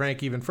take the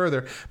prank even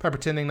further by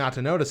pretending not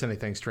to notice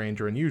anything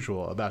strange or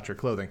unusual about your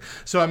clothing.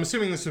 So I'm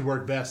assuming this would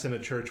work best in a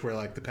church where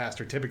like the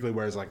pastor typically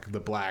wears like the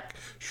black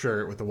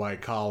shirt with the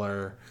white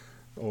collar.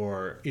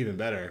 Or even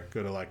better,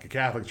 go to like a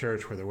Catholic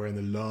church where they're wearing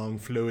the long,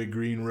 flowy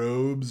green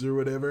robes or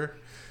whatever.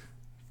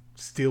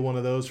 Steal one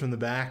of those from the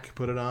back,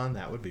 put it on.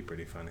 That would be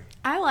pretty funny.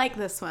 I like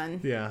this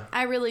one. Yeah.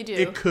 I really do.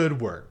 It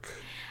could work.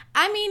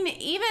 I mean,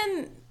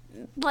 even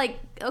like,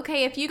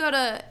 okay, if you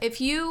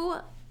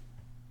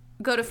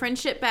go to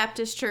Friendship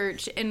Baptist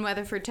Church in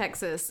Weatherford,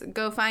 Texas,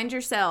 go find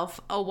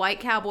yourself a white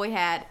cowboy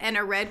hat and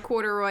a red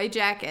corduroy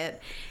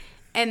jacket,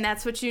 and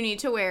that's what you need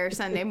to wear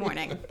Sunday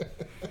morning.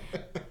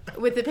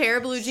 With a pair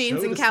of blue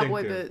jeans and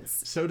cowboy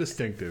boots. So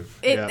distinctive.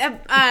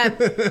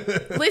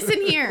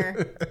 Listen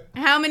here.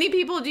 How many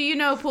people do you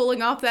know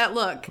pulling off that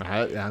look?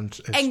 And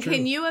true.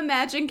 Can you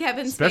imagine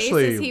Kevin's face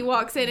as he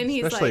walks in and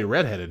he's like... Especially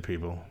redheaded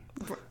people.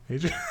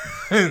 He's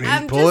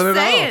I'm pulling just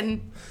it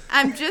saying. off.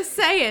 I'm just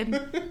saying.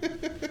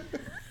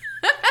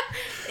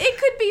 It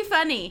could be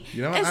funny.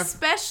 You know,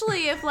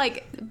 especially if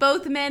like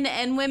both men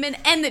and women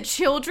and the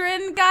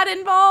children got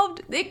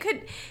involved.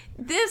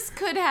 This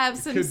could have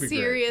some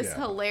serious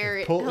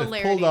hilarity. If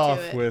pulled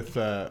off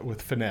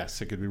with finesse,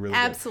 it could be really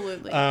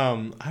absolutely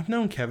good. I've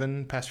known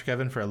Pastor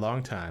Kevin, for a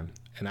long time,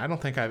 and I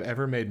don't think I've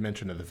ever made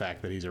mention of the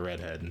fact that he's a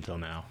redhead until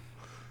now.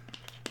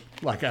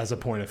 Like, as a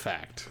point of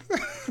fact.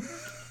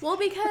 Well,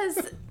 because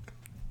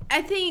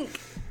I think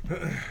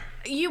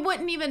you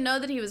wouldn't even know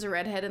that he was a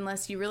redhead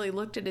unless you really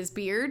looked at his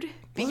beard.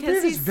 Because his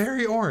beard is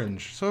very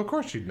orange, so of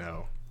course you'd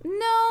know.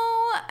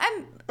 No,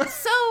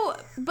 so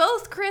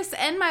both Chris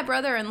and my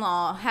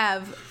brother-in-law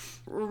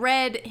have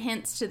red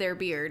hints to their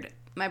beard.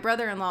 My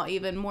brother-in-law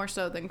even more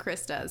so than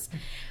Chris does.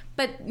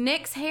 But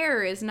Nick's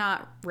hair is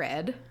not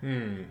red.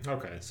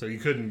 Okay, so you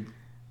couldn't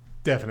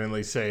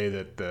definitely say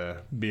that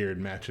the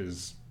beard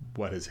matches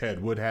what his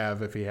head would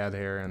have if he had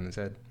hair on his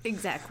head.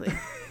 Exactly.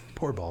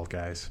 Poor bald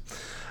guys.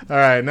 All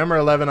right, number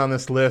 11 on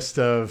this list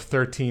of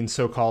 13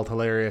 so-called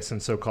hilarious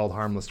and so-called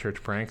harmless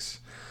church pranks.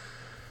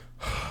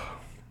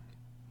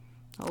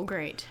 Oh,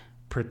 great.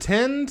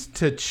 Pretend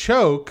to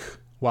choke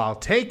while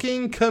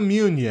taking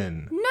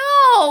communion.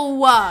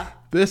 No!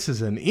 This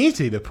is an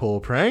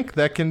easy-to-pull prank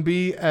that can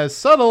be as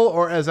subtle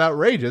or as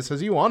outrageous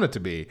as you want it to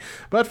be.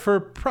 But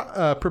for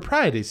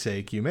propriety's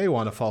sake, you may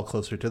want to fall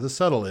closer to the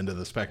subtle end of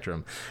the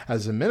spectrum.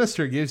 As the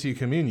minister gives you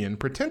communion,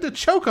 pretend to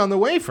choke on the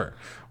wafer.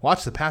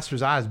 Watch the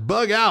pastor's eyes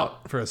bug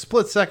out for a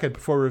split second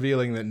before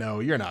revealing that, no,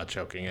 you're not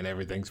choking and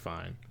everything's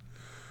fine.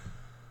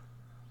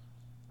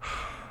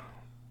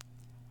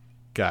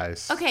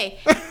 Guys. Okay,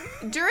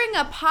 during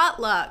a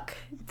potluck,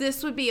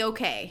 this would be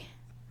okay.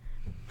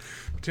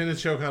 Pretend to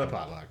choke on a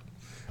potluck.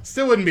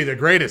 Still wouldn't be the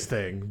greatest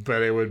thing,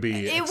 but it would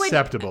be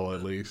acceptable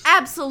at least.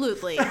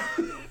 Absolutely.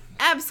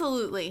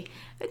 Absolutely.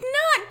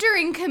 Not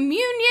during communion.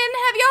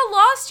 Have y'all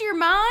lost your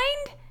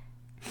mind?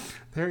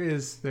 There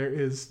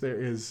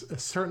is a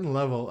certain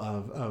level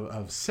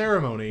of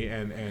ceremony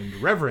and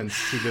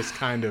reverence to this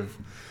kind of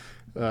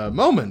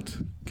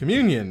moment.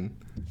 Communion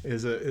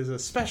is a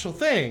special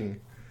thing.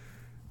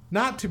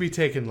 Not to be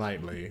taken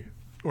lightly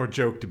or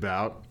joked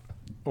about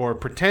or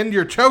pretend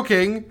you're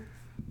choking.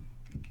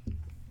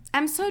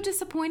 I'm so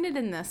disappointed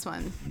in this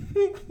one.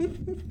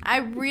 I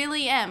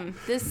really am.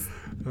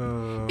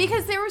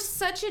 Because there was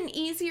such an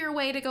easier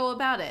way to go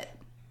about it.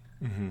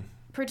 Mm-hmm.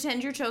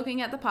 Pretend you're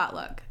choking at the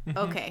potluck.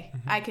 Okay,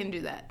 I can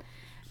do that.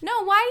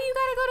 No, why do you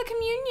gotta go to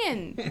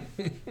communion?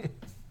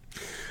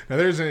 Now,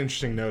 there's an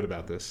interesting note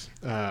about this.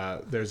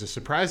 There's a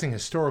surprising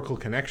historical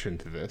connection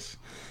to this.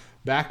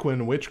 Back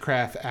when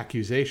witchcraft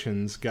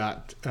accusations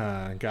got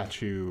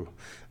you,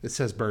 it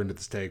says burned at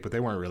the stake, but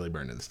they weren't really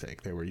burned at the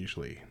stake. They were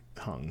usually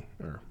hung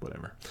or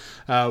whatever.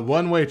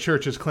 One way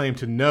churches claim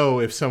to know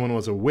if someone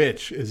was a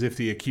witch is if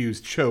the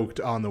accused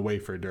choked on the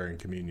wafer during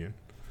communion.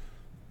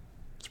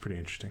 It's pretty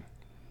interesting.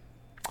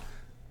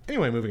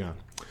 Anyway, moving on.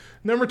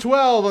 Number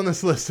 12 on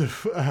this list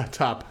of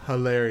top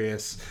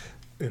hilarious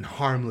and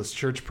harmless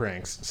church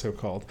pranks,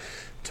 so-called.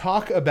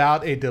 Talk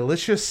about a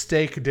delicious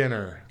steak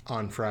dinner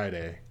on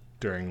Friday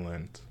during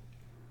Lent.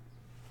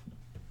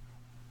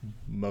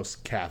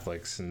 Most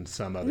Catholics and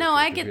some other No,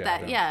 I get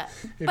that, yeah.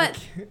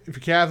 If you're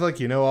Catholic,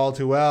 you know all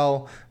too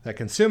well that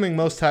consuming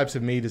most types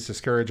of meat is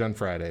discouraged on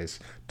Fridays.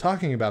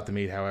 Talking about the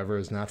meat, however,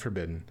 is not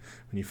forbidden.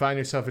 When you find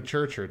yourself at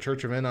church or a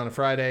church event on a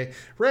Friday,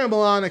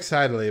 ramble on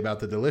excitedly about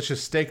the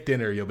delicious steak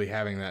dinner you'll be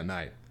having that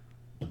night.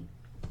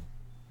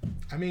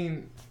 I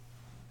mean,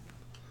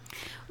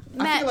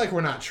 Matt, I feel like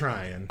we're not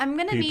trying. I'm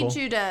going to need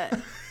you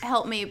to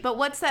help me, but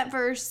what's that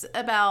verse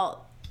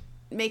about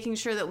making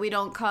sure that we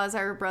don't cause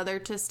our brother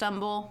to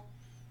stumble?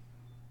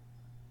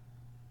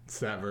 It's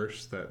that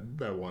verse,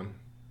 that one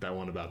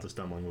about the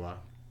stumbling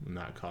block,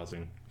 not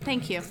causing.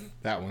 Thank you.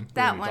 That one.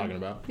 That one. one. Talking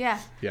about. Yeah.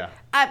 Yeah.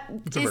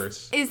 It's a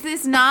verse. Is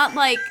this not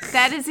like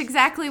that? Is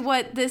exactly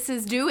what this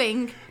is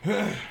doing.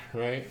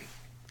 Right.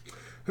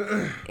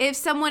 If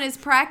someone is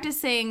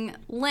practicing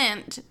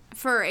Lent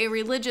for a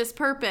religious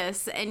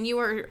purpose and you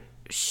are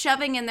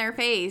shoving in their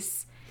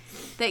face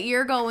that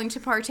you're going to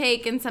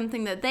partake in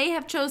something that they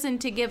have chosen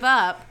to give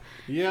up.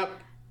 Yep.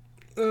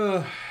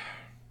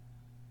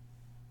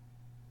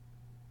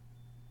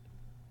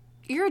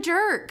 You're a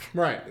jerk.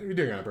 Right. You're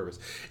doing it on purpose.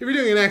 If you're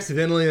doing it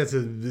accidentally, that's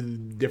a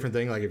different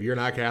thing. Like if you're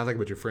not Catholic,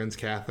 but your friend's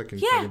Catholic,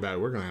 and you're talking about,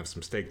 we're going to have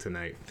some steak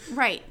tonight.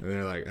 Right. And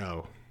they're like,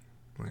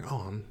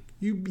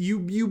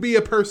 you be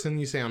a person.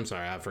 You say, I'm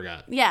sorry, I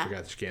forgot. Yeah. I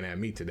forgot that you can't have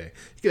meat today.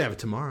 You can have it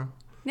tomorrow.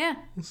 Yeah.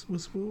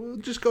 We'll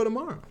just go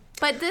tomorrow.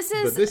 But this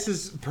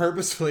is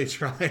purposefully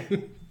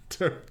trying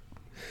to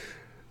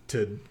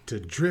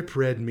drip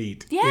red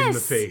meat yes. in the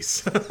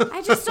face.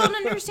 I just don't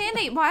understand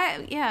it.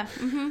 Why? Yeah.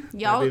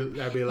 Mm-hmm.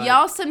 That'd be like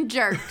y'all some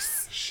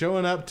jerks.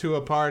 Showing up to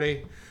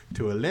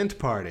a Lent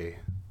party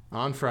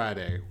on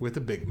Friday with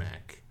a Big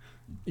Mac,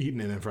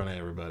 eating it in front of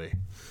everybody.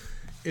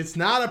 It's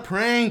not a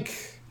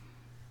prank.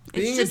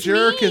 Being a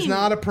jerk is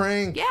not a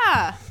prank.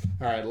 Yeah.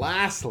 All right.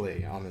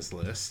 Lastly on this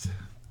list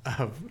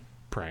of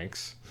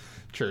pranks,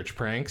 church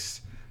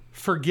pranks,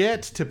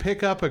 forget to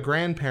pick up a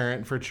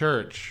grandparent for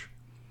church.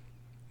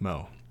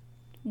 Mo.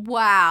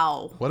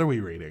 Wow. What are we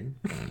reading?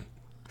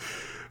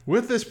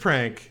 With this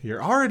prank,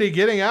 you're already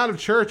getting out of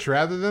church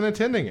rather than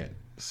attending it.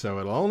 So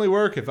it'll only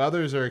work if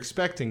others are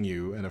expecting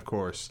you. And of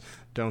course,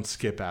 don't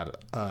skip out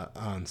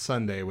on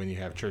Sunday when you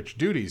have church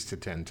duties to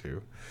tend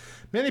to.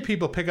 Many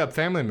people pick up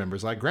family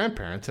members like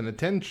grandparents and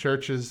attend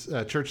church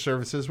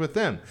services with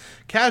them.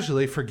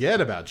 Casually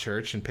forget about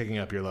church and picking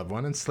up your loved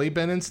one and sleep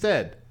in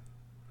instead.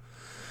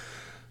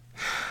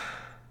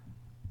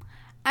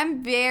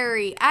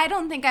 I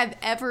don't think I've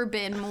ever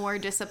been more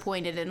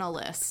disappointed in a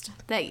list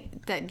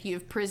that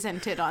you've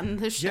presented on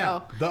the show.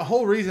 Yeah, the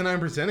whole reason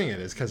I'm presenting it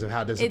is because of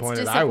how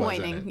disappointed I was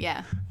in it.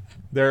 Yeah.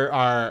 There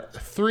are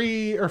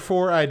 3 or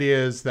 4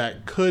 ideas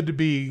that could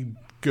be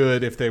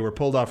good if they were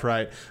pulled off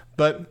right,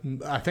 but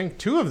I think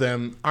 2 of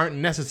them aren't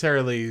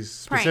necessarily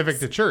specific pranks.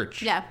 To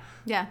church. Yeah,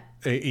 yeah.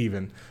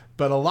 Even.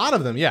 But a lot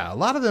of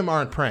them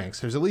aren't pranks.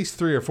 There's at least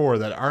 3 or 4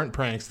 that aren't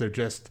pranks. They're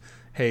just,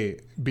 hey,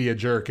 be a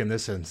jerk in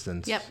this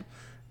instance. Yep.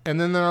 And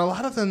then there are a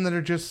lot of them that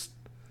are just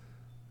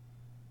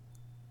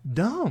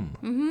dumb.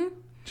 Mm-hmm.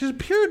 Just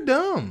pure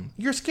dumb.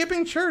 You're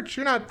skipping church.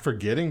 You're not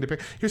forgetting to pick.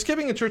 You're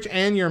skipping a church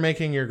and you're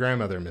making your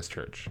grandmother miss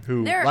church,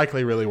 who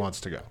likely really wants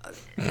to go.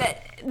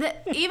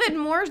 Even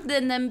more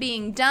than them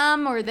being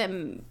dumb or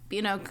them,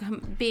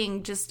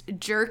 being just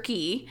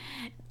jerky,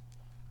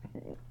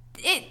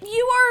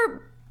 you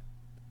are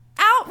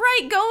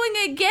outright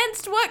going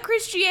against what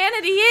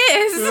Christianity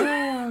is.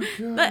 Oh,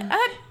 God.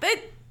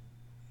 But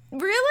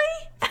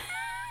really?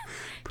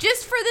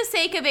 Just for the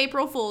sake of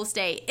April Fool's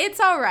Day, it's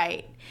all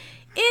right.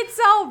 It's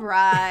all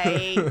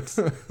right.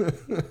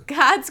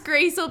 God's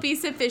grace will be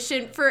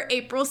sufficient for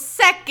April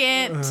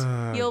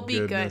 2nd. You'll be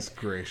goodness good.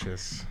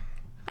 Gracious.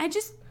 I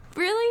just,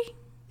 really?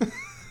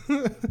 All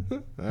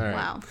right.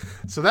 Wow.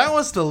 So that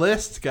was the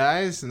list,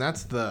 guys, and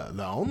that's the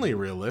only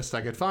real list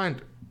I could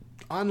find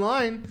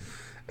online.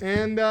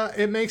 And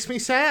it makes me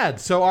sad.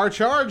 So our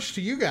charge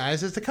to you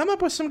guys is to come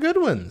up with some good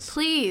ones.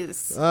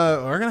 Please.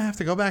 We're going to have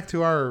to go back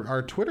to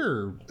our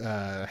Twitter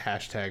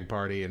hashtag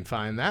party and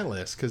find that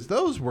list, because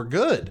those were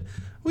good.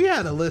 We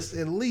had a list,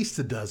 at least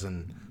a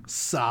dozen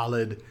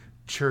solid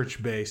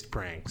church-based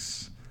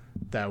pranks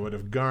that would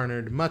have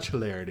garnered much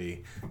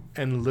hilarity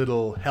and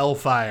little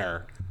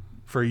hellfire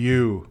for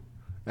you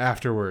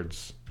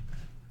afterwards.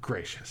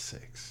 Gracious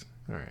sakes.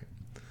 All right.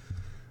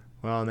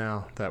 Well,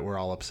 now that we're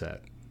all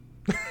upset.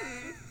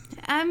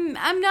 I'm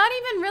not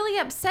even really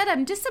upset.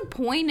 I'm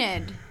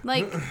disappointed.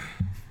 Like,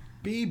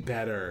 be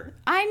better.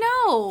 I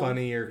know.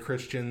 Funnier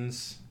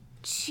Christians.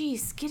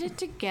 Jeez, get it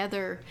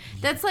together.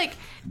 That's like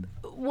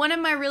one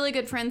of my really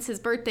good friends, his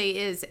birthday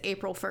is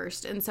April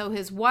 1st. And so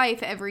his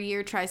wife every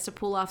year tries to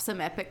pull off some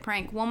epic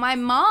prank. Well, my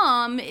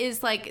mom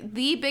is like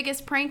the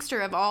biggest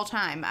prankster of all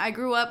time. I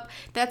grew up,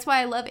 that's why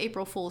I love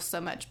April Fools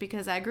so much,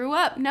 because I grew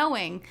up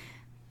knowing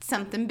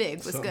something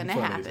big was going to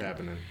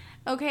happen.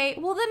 Okay,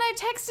 well then I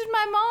texted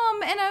my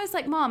mom and I was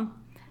like,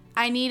 Mom,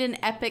 I need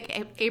an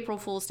epic April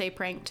Fool's Day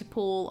prank to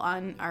pull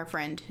on our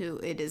friend who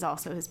it is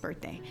also his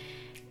birthday.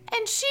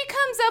 And she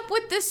comes up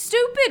with the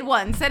stupid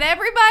ones that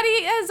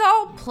everybody has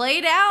all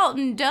played out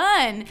and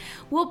done.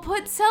 We'll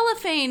put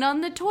cellophane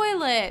on the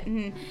toilet.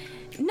 And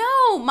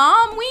no,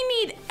 Mom, we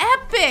need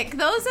epic.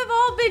 Those have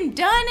all been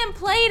done and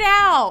played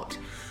out.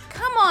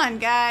 Come on,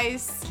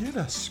 guys. Get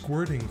a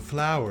squirting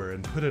flower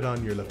and put it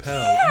on your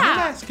lapel. Yeah. And then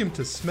ask him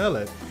to smell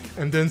it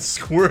and then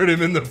squirt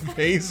him in the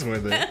face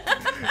with it.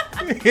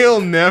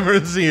 He'll never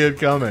see it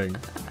coming.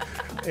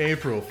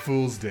 April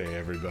Fool's Day,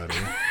 everybody.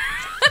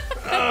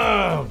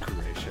 Oh,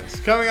 gracious.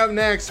 Coming up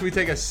next, we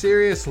take a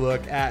serious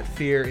look at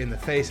fear in the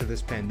face of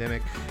this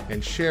pandemic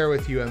and share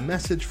with you a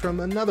message from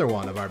another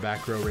one of our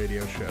Back Row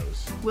Radio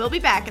shows. We'll be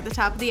back at the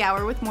top of the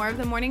hour with more of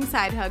the Morning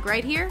Side Hug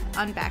right here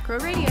on Back Row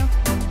Radio.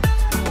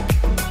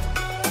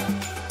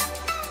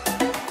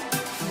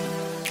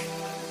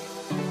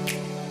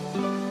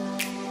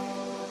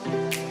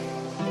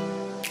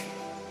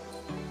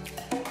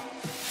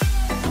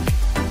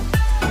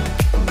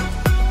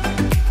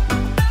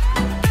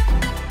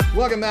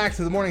 Welcome back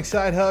to the Morning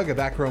Side Hug, a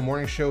Back Row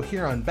morning show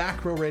here on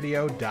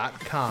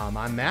backrowradio.com.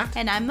 I'm Matt.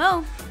 And I'm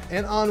Mo.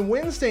 And on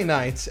Wednesday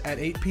nights at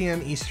 8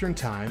 p.m. Eastern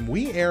Time,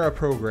 we air a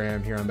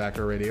program here on Back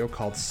Row Radio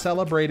called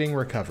Celebrating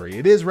Recovery.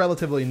 It is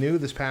relatively new,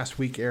 this past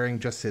week airing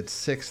just its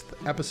 6th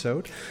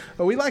episode.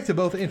 But we'd like to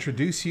both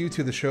introduce you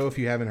to the show if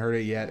you haven't heard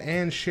it yet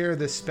and share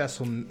this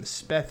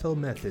special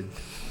message.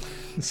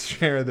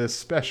 Share this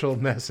special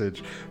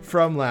message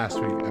from last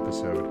week's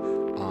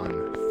episode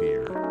on fear.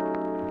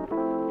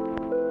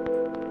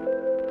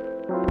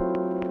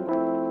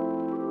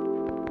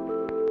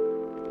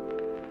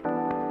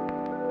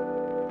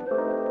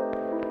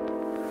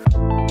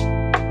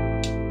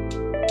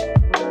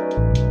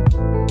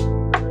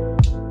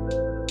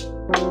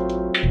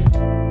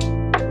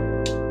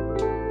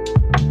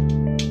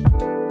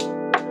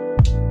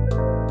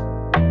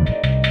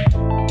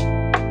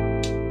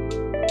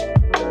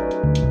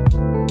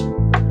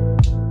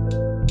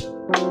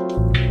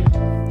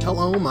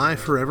 Hello, my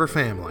forever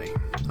family.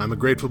 I'm a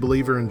grateful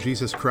believer in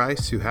Jesus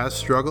Christ who has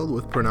struggled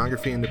with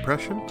pornography and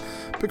depression,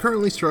 but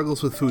currently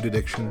struggles with food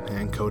addiction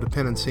and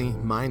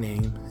codependency. My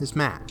name is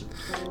Matt,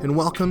 and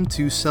welcome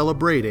to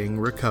Celebrating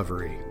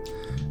Recovery.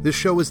 This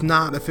show is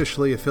not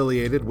officially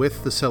affiliated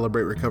with the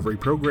Celebrate Recovery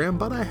program,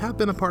 but I have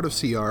been a part of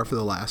CR for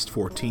the last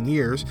 14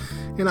 years,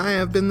 and I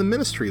have been the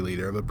ministry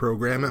leader of the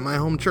program at my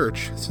home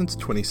church since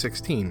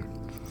 2016.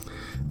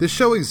 This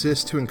show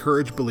exists to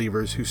encourage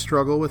believers who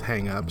struggle with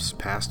hang-ups,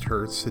 past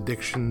hurts,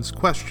 addictions,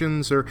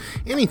 questions, or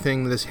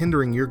anything that is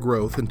hindering your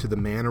growth into the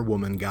man or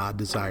woman God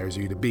desires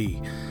you to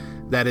be.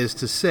 That is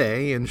to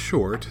say, in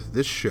short,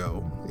 this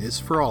show is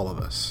for all of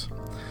us.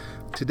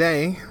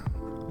 Today,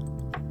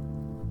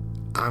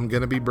 I'm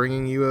going to be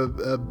bringing you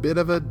a bit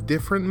of a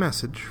different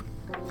message.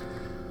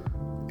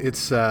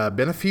 It's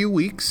been a few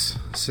weeks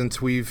since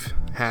we've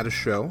had a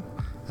show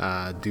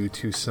due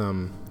to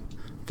some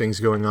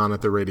things going on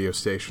at the radio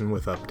station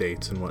with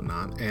updates and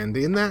whatnot. And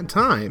in that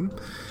time,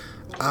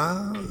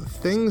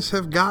 things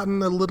have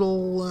gotten a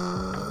little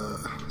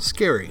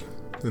scary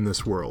in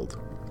this world.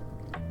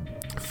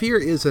 Fear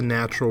is a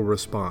natural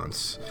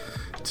response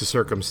to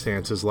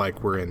circumstances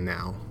like we're in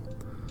now.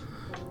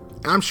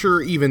 I'm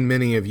sure even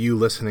many of you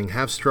listening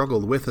have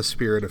struggled with a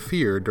spirit of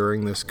fear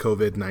during this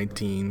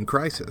COVID-19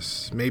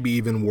 crisis, maybe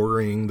even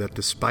worrying that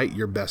despite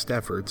your best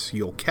efforts,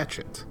 you'll catch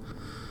it.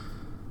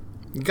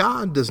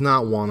 God does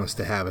not want us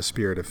to have a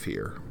spirit of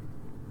fear.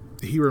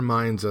 He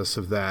reminds us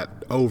of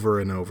that over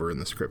and over in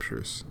the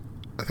scriptures.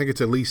 I think it's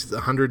at least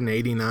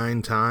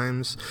 189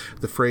 times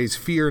the phrase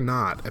 "fear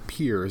not"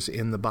 appears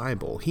in the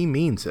Bible. He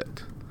means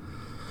it.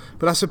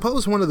 But I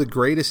suppose one of the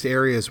greatest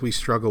areas we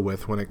struggle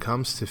with when it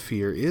comes to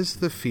fear is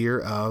the fear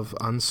of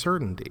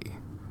uncertainty.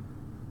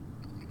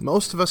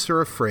 Most of us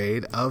are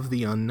afraid of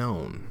the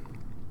unknown.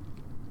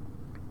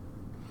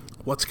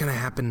 What's going to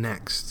happen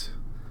next?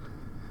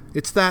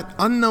 It's that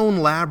unknown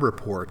lab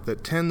report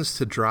that tends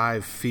to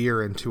drive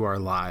fear into our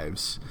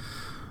lives.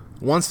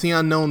 Once the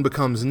unknown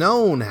becomes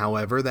known,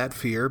 however, that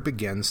fear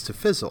begins to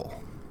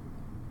fizzle.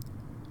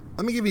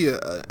 Let me give you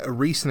a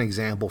recent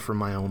example from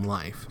my own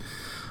life.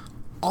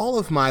 All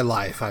of my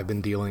life I've been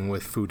dealing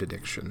with food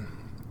addiction.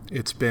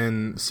 It's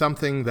been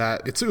something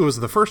that, it was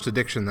the first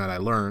addiction that I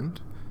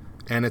learned,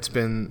 and it's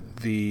been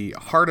the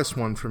hardest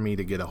one for me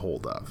to get a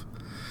hold of.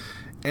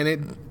 And it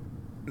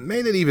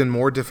made it even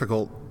more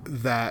difficult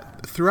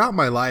that throughout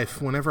my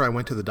life, whenever I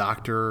went to the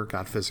doctor,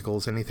 got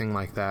physicals, anything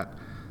like that,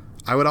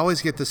 I would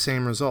always get the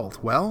same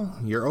result. Well,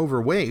 you're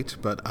overweight,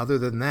 but other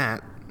than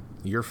that,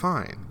 you're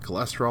fine.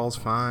 Cholesterol's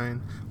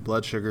fine,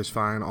 blood sugar's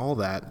fine, all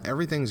that.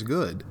 Everything's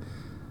good.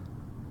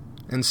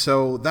 And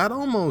so that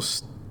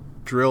almost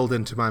drilled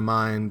into my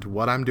mind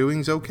what I'm doing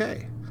is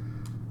okay,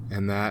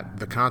 and that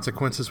the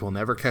consequences will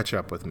never catch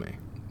up with me.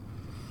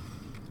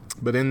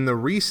 But in the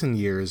recent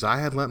years, I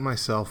had let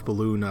myself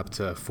balloon up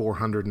to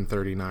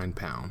 439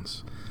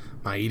 pounds.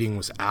 My eating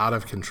was out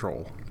of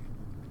control.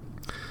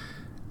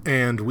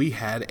 And we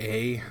had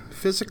a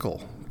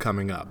physical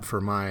coming up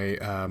for my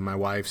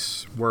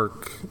wife's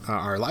work,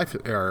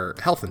 our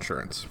health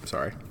insurance,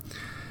 sorry.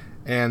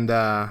 And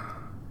I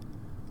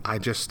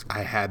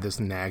had this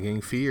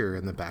nagging fear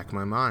in the back of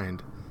my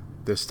mind.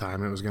 This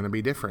time it was going to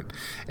be different.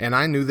 And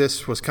I knew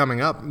this was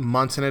coming up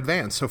months in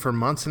advance. So for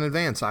months in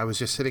advance, I was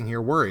just sitting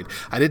here worried.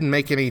 I didn't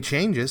make any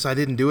changes. I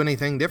didn't do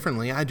anything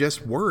differently. I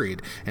just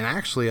worried and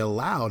actually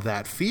allowed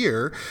that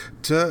fear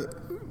to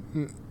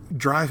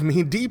drive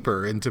me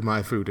deeper into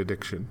my food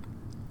addiction.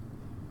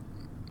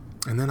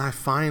 And then I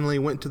finally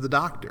went to the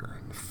doctor.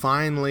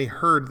 Finally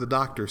heard the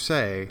doctor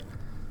say,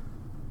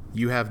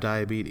 "You have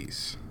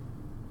diabetes."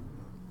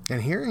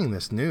 And hearing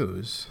this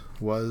news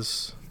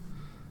was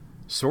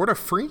sort of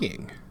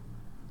freeing.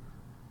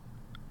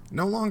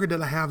 No longer did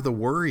I have the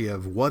worry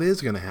of what is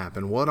going to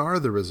happen, what are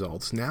the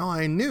results. Now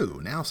I knew.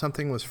 Now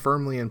something was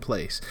firmly in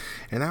place.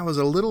 And that was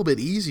a little bit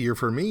easier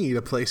for me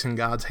to place in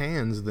God's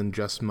hands than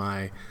just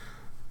my,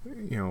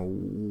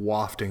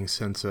 wafting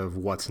sense of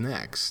what's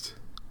next.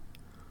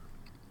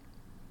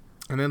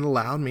 And it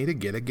allowed me to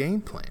get a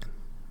game plan.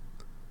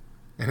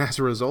 And as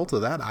a result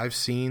of that, I've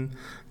seen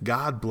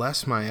God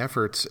bless my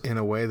efforts in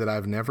a way that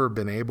I've never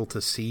been able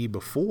to see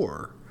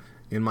before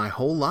in my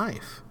whole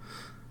life.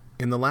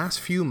 In the last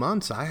few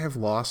months, I have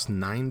lost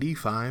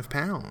 95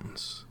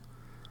 pounds.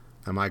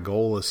 Now, my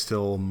goal is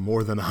still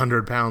more than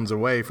 100 pounds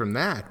away from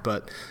that,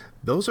 but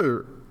those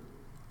are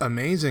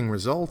amazing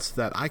results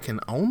that I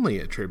can only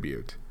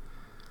attribute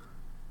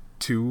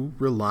to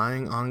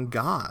relying on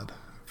God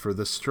for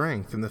the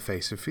strength in the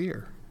face of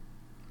fear.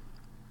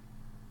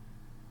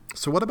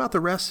 So what about the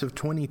rest of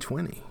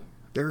 2020?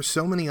 There are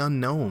so many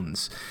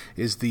unknowns.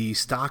 Is the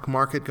stock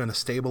market going to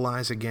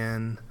stabilize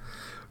again?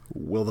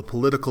 Will the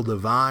political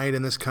divide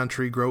in this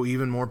country grow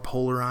even more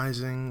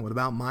polarizing? What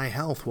about my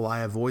health? Will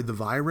I avoid the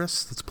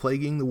virus that's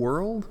plaguing the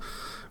world?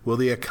 Will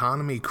the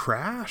economy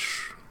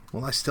crash?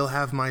 Will I still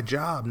have my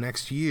job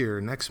next year,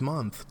 next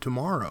month,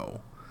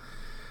 tomorrow?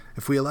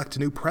 If we elect a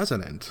new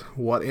president,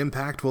 what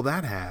impact will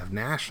that have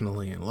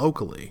nationally and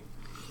locally?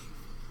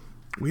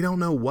 We don't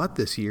know what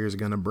this year is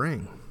going to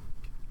bring.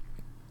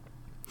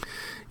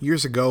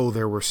 Years ago,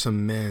 there were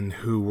some men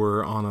who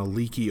were on a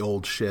leaky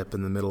old ship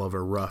in the middle of a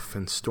rough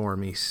and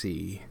stormy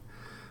sea.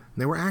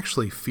 They were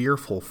actually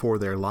fearful for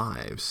their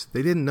lives.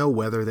 They didn't know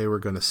whether they were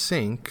going to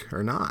sink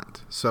or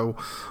not. So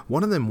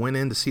one of them went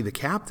in to see the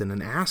captain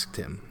and asked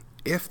him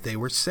if they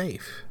were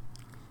safe.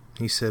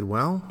 He said,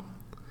 "Well,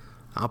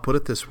 I'll put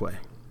it this way.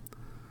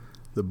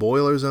 The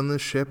boilers on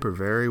this ship are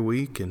very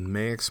weak and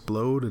may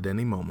explode at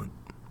any moment.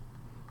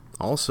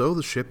 Also,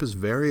 the ship is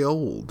very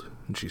old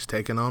and she's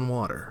taken on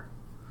water.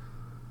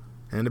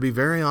 And to be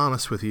very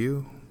honest with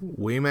you,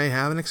 we may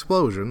have an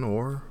explosion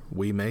or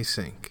we may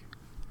sink."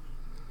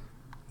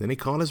 Then he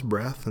caught his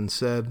breath and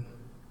said,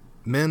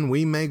 "Men,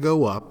 we may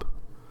go up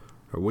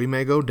or we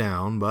may go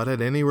down, but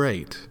at any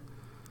rate,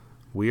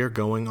 we are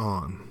going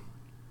on."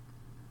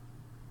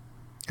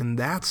 And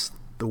that's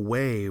the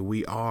way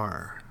we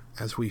are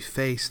as we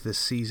face this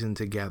season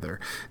together.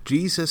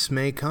 Jesus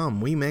may come,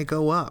 we may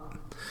go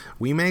up,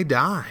 we may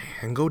die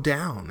and go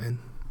down and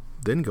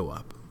then go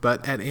up,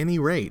 but at any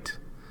rate,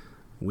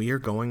 we are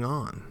going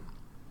on.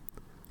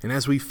 And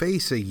as we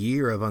face a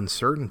year of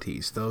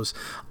uncertainties, those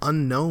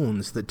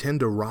unknowns that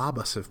tend to rob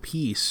us of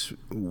peace,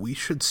 we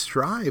should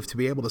strive to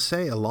be able to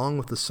say, along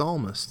with the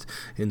psalmist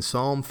in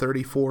Psalm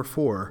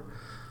 34:4,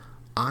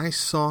 "I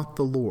sought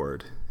the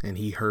Lord, and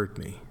he heard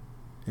me,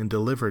 and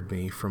delivered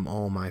me from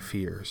all my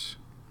fears."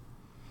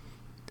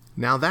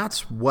 Now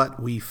that's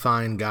what we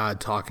find God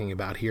talking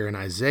about here in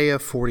Isaiah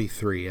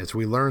 43, as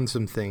we learn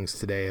some things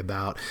today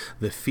about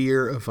the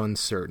fear of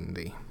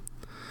uncertainty.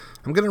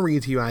 I'm going to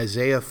read to you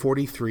Isaiah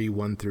 43,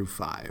 1 through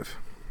 5.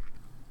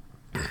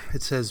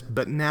 It says,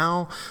 "But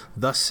now,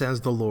 thus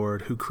says the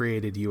Lord, who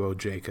created you, O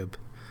Jacob,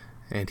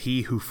 and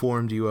he who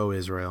formed you, O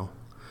Israel,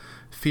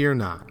 fear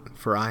not,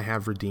 for I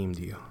have redeemed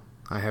you.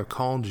 I have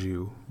called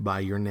you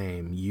by your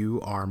name. You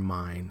are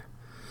mine.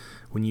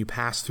 When you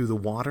pass through the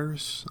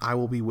waters, I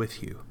will be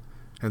with you,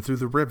 and through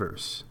the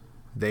rivers,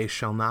 they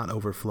shall not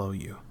overflow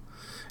you.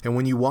 And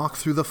when you walk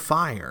through the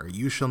fire,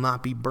 you shall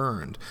not be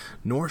burned,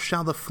 nor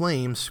shall the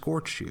flame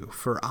scorch you.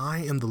 For I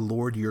am the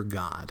Lord your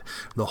God,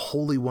 the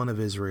Holy One of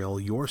Israel,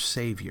 your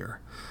Savior.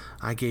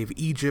 I gave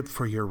Egypt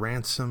for your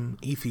ransom,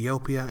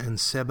 Ethiopia and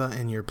Seba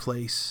in your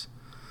place.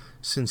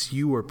 Since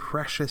you were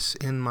precious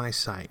in my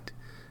sight,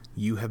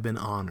 you have been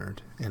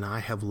honored, and I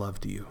have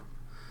loved you.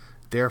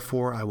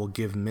 Therefore I will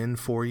give men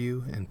for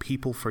you and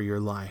people for your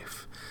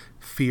life.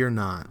 Fear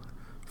not,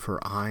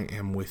 for I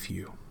am with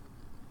you."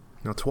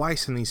 Now,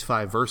 twice in these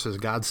 5 verses,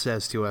 God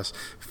says to us,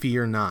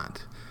 fear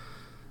not.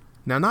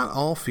 Now, not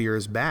all fear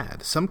is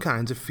bad. Some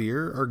kinds of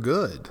fear are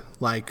good,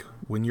 like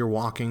when you're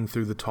walking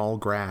through the tall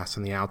grass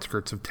in the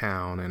outskirts of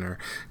town and are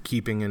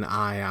keeping an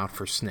eye out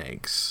for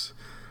snakes.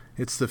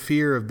 It's the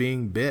fear of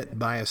being bit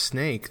by a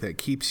snake that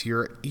keeps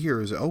your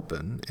ears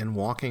open and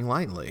walking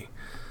lightly.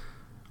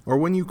 Or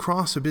when you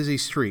cross a busy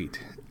street,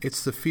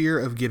 it's the fear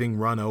of getting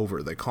run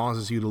over that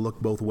causes you to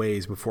look both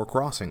ways before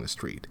crossing the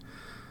street.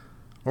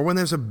 Or when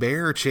there's a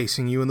bear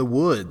chasing you in the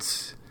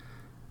woods,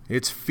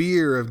 it's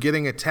fear of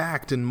getting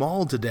attacked and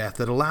mauled to death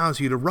that allows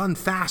you to run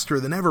faster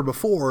than ever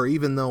before,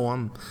 even though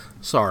I'm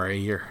sorry,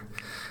 you're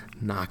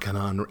not going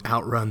to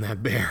outrun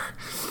that bear.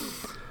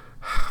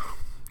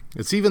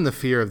 It's even the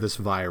fear of this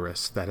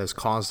virus that has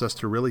caused us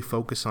to really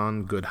focus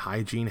on good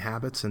hygiene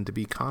habits and to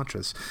be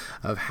conscious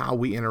of how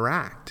we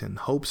interact in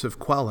hopes of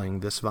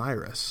quelling this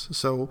virus.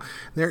 So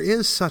there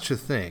is such a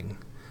thing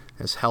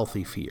as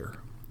healthy fear.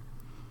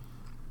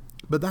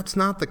 But that's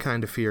not the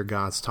kind of fear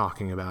God's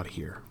talking about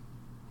here.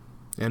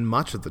 And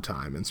much of the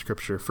time in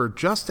Scripture, for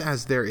just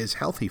as there is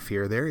healthy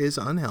fear, there is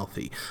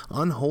unhealthy,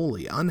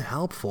 unholy,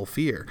 unhelpful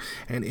fear.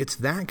 And it's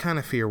that kind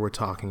of fear we're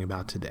talking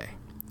about today.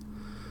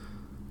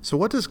 So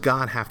what does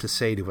God have to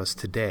say to us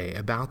today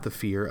about the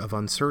fear of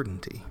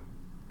uncertainty?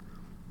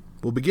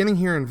 Well, beginning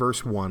here in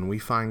verse 1, we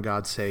find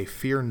God say,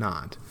 "Fear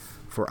not,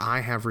 for I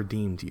have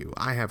redeemed you.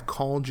 I have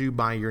called you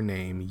by your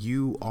name.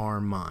 You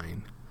are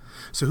mine."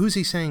 So who's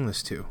he saying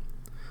this to?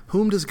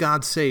 Whom does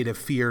God say to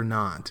fear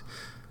not?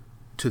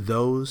 To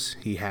those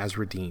he has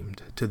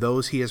redeemed, to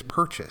those he has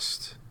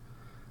purchased.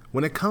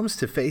 When it comes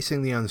to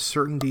facing the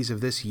uncertainties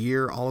of this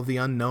year, all of the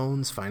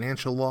unknowns,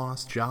 financial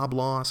loss, job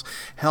loss,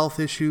 health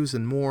issues,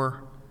 and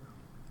more,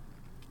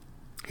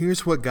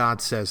 here's what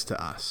God says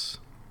to us.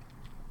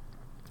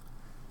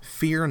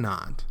 "Fear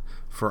not,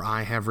 for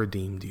I have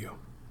redeemed you."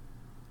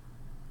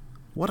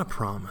 What a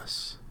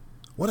promise.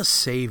 What a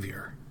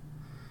Savior.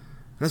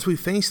 And as we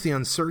face the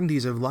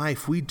uncertainties of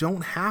life, we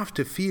don't have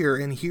to fear,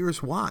 and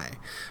here's why.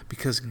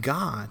 Because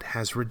God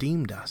has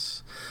redeemed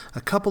us. A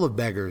couple of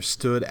beggars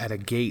stood at a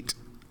gate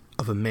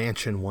of a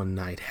mansion one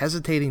night,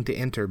 hesitating to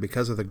enter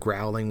because of the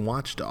growling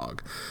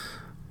watchdog.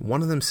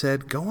 One of them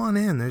said, "Go on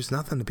in, there's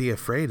nothing to be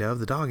afraid of.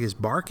 The dog is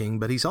barking,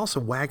 but he's also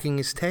wagging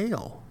his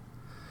tail."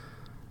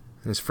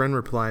 And his friend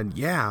replied,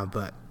 "Yeah,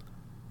 but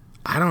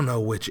I don't know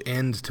which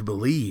end to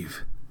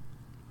believe."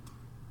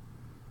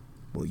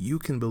 Well, you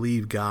can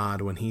believe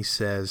God when he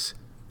says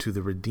to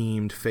the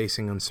redeemed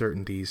facing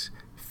uncertainties,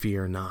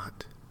 "Fear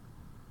not."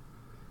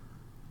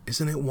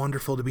 Isn't it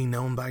wonderful to be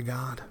known by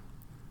God?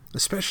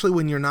 Especially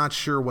when you're not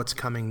sure what's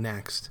coming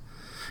next.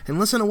 And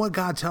listen to what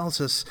God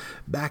tells us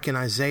back in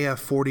Isaiah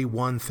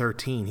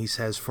 41:13. He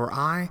says, "For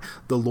I,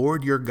 the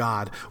Lord your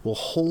God, will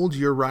hold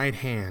your right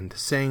hand,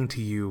 saying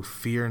to you,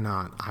 fear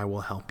not, I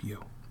will help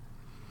you."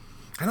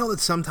 I know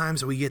that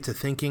sometimes we get to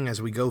thinking as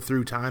we go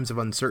through times of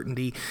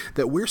uncertainty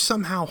that we're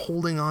somehow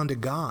holding on to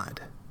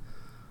God.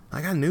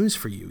 I got news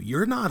for you.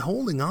 You're not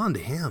holding on to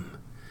him.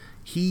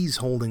 He's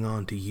holding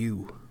on to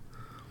you.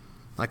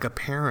 Like a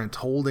parent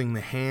holding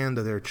the hand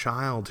of their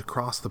child to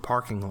cross the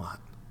parking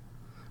lot.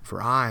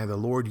 "For I, the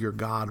Lord your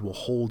God, will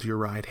hold your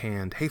right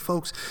hand." Hey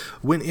folks,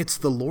 when it's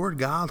the Lord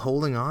God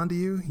holding on to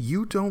you,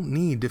 you don't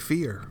need to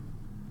fear.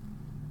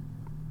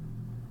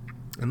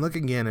 And look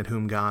again at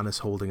whom God is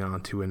holding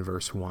on to in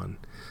verse 1.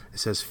 It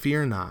says,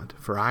 "Fear not,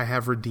 for I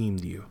have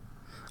redeemed you.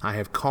 I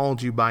have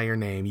called you by your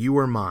name. You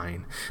are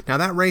mine." Now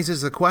that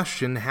raises the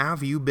question,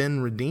 have you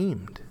been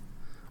redeemed?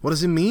 What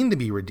does it mean to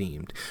be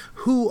redeemed?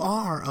 Who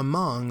are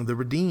among the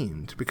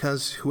redeemed?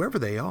 Because whoever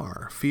they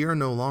are, fear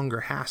no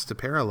longer has to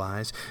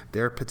paralyze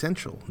their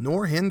potential,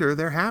 nor hinder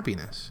their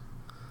happiness.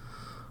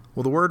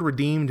 Well, the word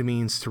redeemed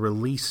means to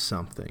release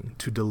something,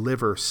 to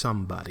deliver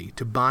somebody,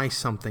 to buy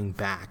something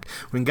back.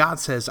 When God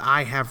says,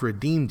 "I have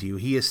redeemed you,"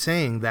 he is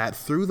saying that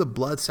through the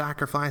blood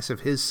sacrifice of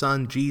his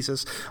son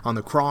Jesus on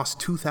the cross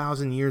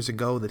 2,000 years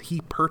ago, that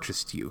he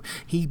purchased you.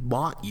 He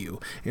bought you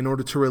in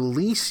order to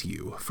release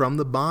you from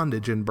the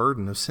bondage and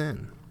burden of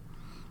sin.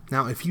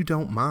 Now, if you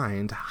don't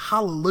mind,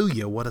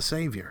 hallelujah, what a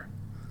Savior.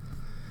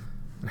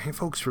 And hey,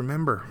 folks,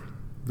 remember,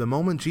 the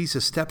moment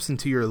Jesus steps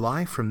into your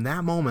life, from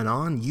that moment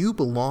on, you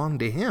belong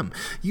to him.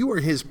 You are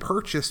his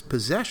purchased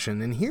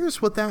possession, and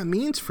here's what that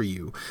means for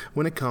you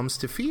when it comes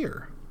to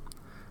fear.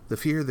 The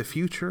fear of the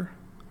future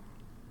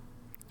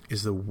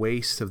is the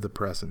waste of the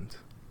present.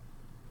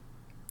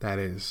 That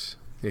is,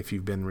 if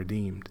you've been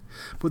redeemed.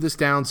 Put this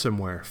down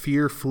somewhere.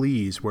 Fear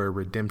flees where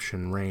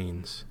redemption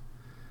reigns.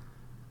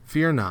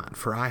 Fear not,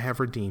 for I have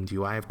redeemed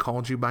you. I have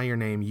called you by your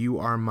name. You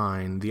are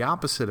mine. The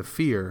opposite of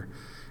fear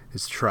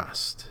is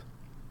trust.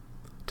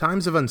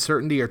 Times of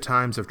uncertainty are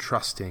times of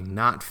trusting,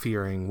 not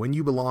fearing, when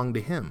you belong to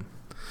him.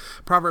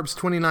 Proverbs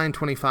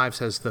 29:25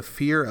 says, "The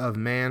fear of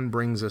man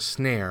brings a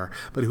snare,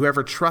 but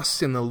whoever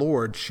trusts in the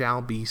Lord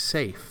shall be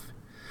safe."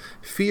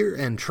 Fear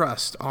and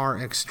trust are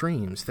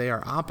extremes. They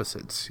are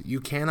opposites.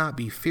 You cannot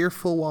be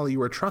fearful while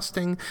you are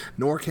trusting,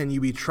 nor can you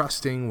be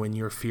trusting when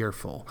you're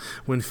fearful.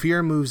 When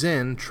fear moves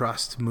in,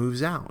 trust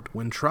moves out.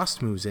 When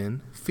trust moves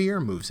in, fear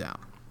moves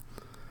out.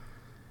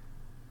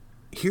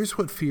 Here's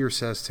what fear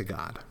says to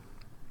God.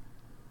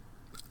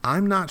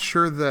 I'm not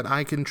sure that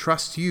I can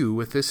trust you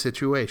with this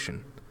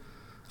situation.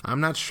 I'm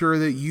not sure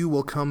that you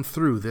will come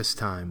through this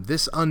time.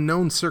 This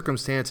unknown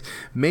circumstance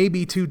may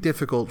be too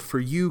difficult for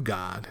you,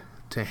 God,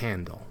 to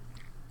handle.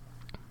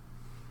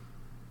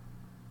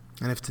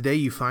 And if today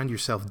you find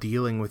yourself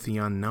dealing with the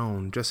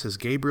unknown, just as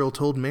Gabriel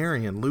told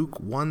Mary in Luke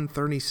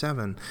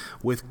 1:37,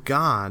 with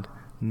God,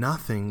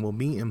 nothing will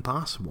be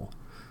impossible.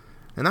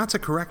 And that's a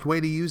correct way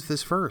to use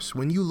this verse.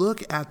 When you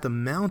look at the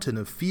mountain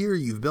of fear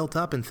you've built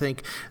up and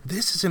think,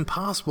 this is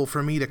impossible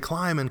for me to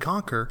climb and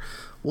conquer,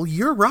 well,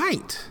 you're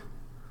right.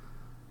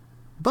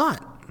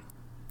 But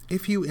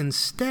if you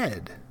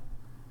instead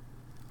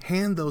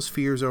hand those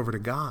fears over to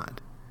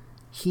God,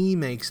 He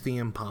makes the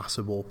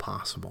impossible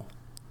possible.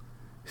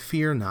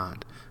 Fear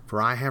not,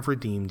 for I have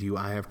redeemed you.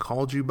 I have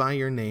called you by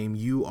your name.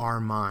 You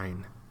are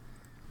mine.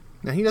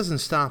 Now, He doesn't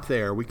stop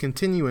there. We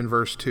continue in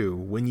verse 2.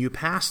 When you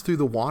pass through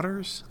the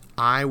waters,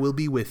 I will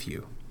be with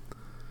you.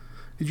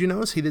 Did you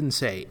notice He didn't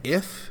say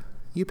if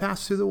you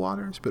pass through the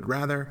waters, but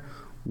rather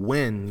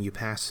when you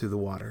pass through the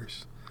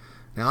waters?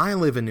 Now, I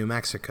live in New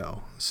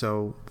Mexico,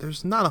 so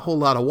there's not a whole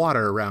lot of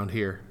water around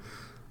here.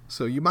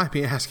 So you might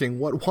be asking,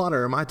 what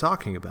water am I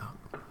talking about?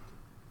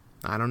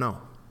 I don't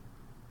know.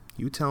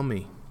 You tell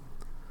me.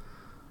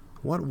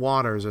 What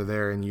waters are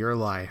there in your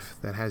life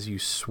that has you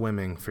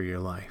swimming for your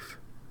life?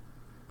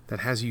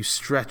 That has you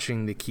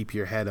stretching to keep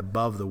your head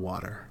above the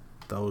water?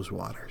 Those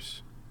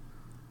waters.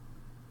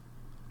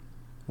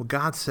 Well,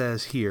 God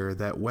says here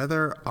that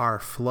whether our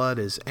flood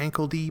is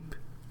ankle deep,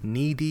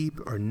 knee deep,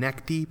 or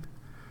neck deep,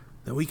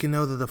 that we can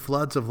know that the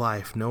floods of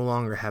life no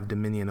longer have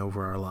dominion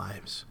over our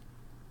lives.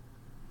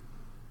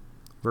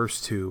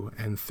 Verse 2,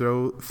 and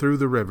through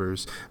the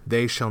rivers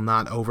they shall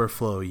not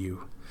overflow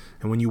you.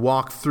 And when you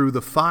walk through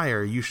the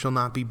fire, you shall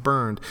not be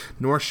burned,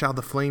 nor shall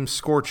the flames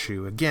scorch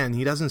you. Again,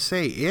 He doesn't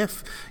say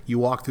if you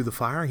walk through the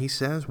fire, He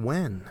says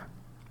when.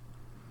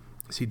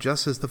 See,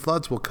 just as the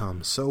floods will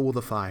come, so will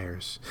the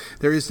fires.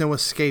 There is no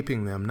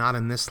escaping them, not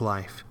in this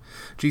life.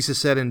 Jesus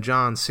said in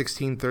John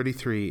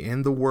 16:33,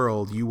 in the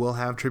world you will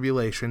have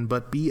tribulation,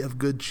 but be of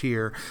good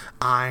cheer.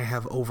 I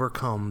have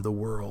overcome the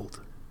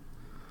world.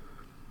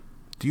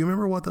 Do you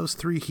remember what those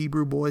 3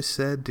 Hebrew boys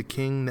said to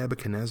King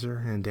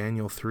Nebuchadnezzar in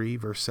Daniel 3,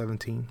 verse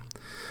 17?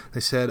 They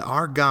said,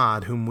 our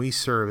God, whom we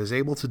serve, is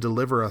able to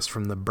deliver us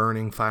from the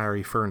burning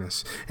fiery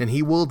furnace, and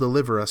He will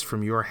deliver us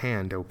from your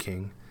hand, O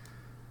king.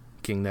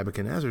 King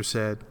Nebuchadnezzar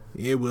said,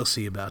 yeah, we'll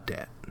see about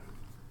that.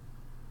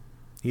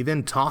 He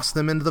then tossed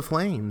them into the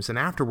flames, and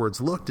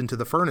afterwards looked into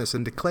the furnace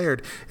and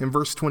declared in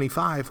verse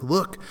 25,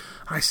 look,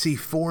 I see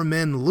 4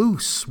 men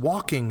loose,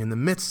 walking in the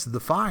midst of the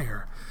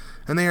fire,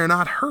 and they are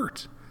not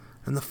hurt.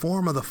 And the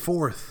form of the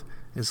 4th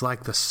is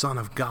like the Son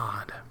of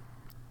God.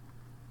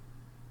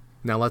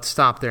 Now let's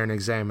stop there and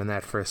examine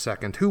that for a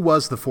second. Who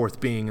was the 4th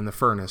being in the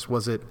furnace?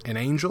 Was it an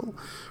angel,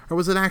 or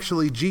was it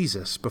actually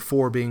Jesus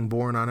before being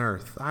born on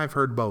earth? I've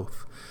heard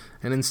both.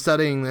 And in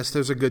studying this,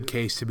 there's a good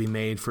case to be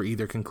made for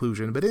either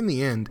conclusion. But in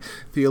the end,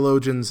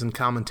 theologians and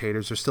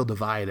commentators are still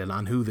divided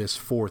on who this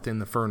 4th in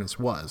the furnace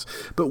was.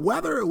 But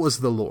whether it was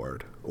the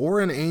Lord or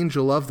an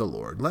angel of the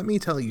Lord, let me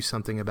tell you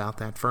something about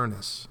that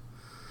furnace.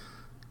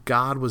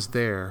 God was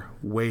there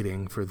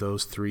waiting for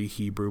those 3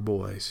 Hebrew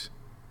boys.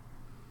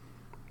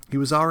 He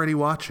was already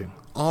watching,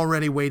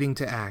 already waiting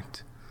to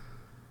act.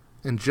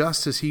 And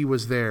just as He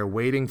was there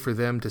waiting for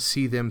them to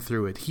see them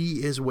through it,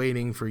 He is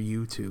waiting for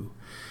you too.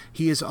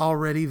 He is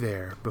already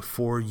there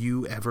before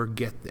you ever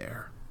get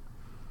there.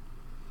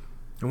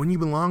 And when you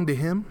belong to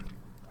Him,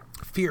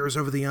 fears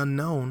over the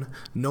unknown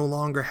no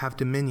longer have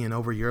dominion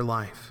over your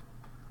life.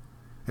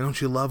 And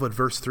don't you love what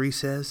verse 3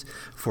 says?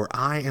 For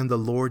I am the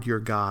Lord your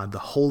God, the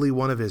Holy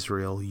One of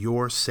Israel,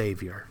 your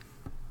Savior.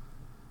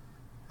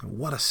 And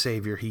what a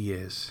Savior He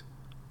is.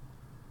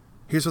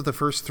 Here's what the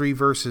first 3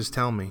 verses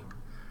tell me.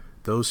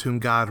 Those whom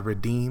God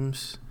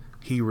redeems,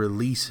 He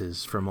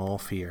releases from all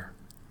fear.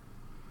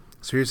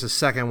 So here's the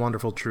second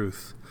wonderful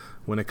truth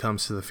when it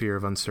comes to the fear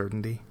of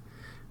uncertainty.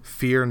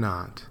 Fear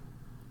not,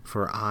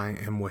 for I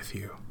am with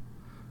you.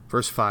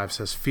 Verse 5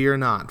 says, fear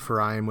not,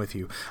 for I am with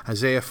you.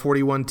 Isaiah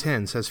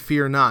 41:10 says,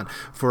 fear not,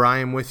 for I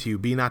am with you.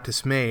 Be not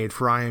dismayed,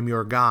 for I am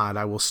your God.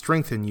 I will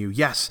strengthen you.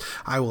 Yes,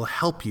 I will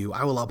help you.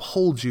 I will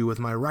uphold you with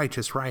my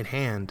righteous right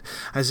hand.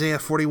 Isaiah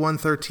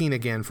 41:13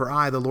 again, for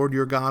I, the Lord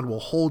your God, will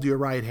hold your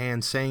right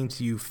hand, saying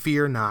to you,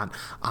 fear not,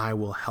 I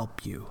will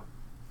help you.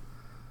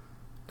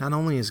 Not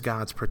only is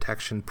God's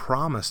protection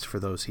promised for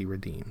those He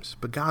redeems,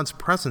 but God's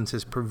presence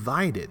is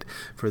provided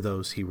for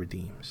those He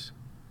redeems.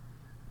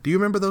 Do you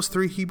remember those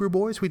 3 Hebrew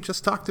boys we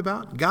just talked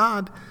about?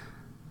 God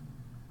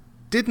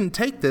didn't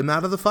take them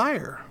out of the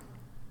fire.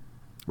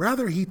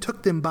 Rather, He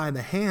took them by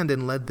the hand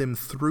and led them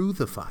through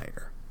the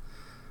fire.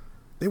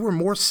 They were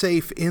more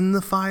safe in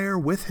the fire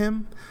with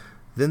Him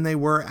than they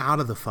were out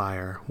of the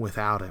fire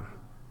without him.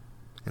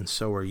 And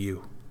so are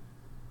you.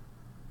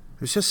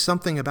 There's just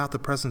something about the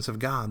presence of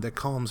God that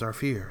calms our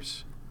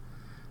fears.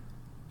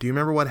 Do you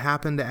remember what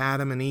happened to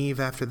Adam and Eve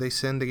after they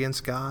sinned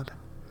against God?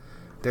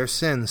 Their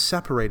sin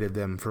separated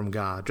them from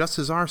God, just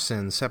as our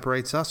sin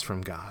separates us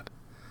from God.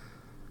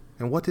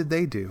 And what did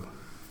they do?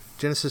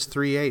 Genesis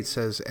 3:8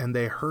 says, "And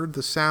they heard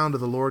the sound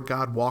of the Lord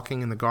God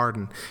walking in the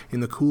garden in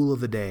the cool of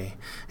the day.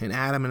 And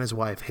Adam and his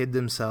wife hid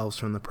themselves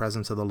from the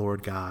presence of the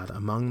Lord God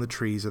among the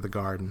trees of the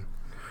garden.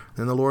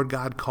 Then the Lord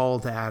God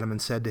called to Adam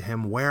and said to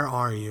him, 'Where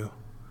are you?'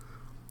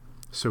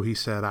 So he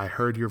said, 'I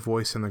heard your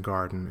voice in the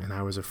garden, and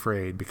I was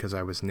afraid because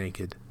I was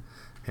naked,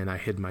 and I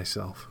hid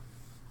myself.'"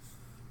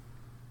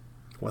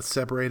 What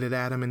separated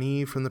Adam and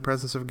Eve from the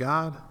presence of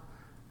God?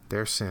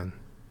 Their sin.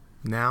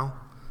 Now,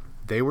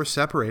 they were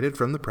separated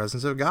from the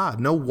presence of God.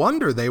 No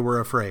wonder they were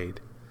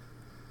afraid.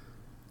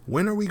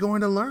 When are we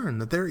going to learn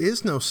that there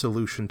is no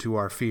solution to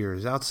our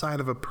fears outside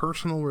of a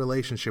personal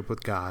relationship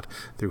with God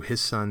through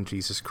His Son,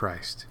 Jesus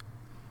Christ?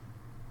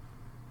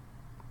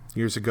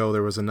 Years ago,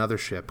 there was another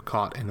ship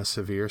caught in a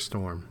severe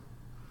storm.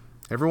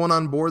 Everyone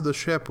on board the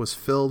ship was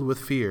filled with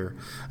fear.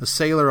 A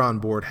sailor on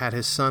board had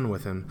his son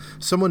with him.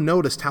 Someone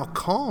noticed how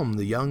calm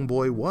the young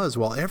boy was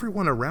while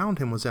everyone around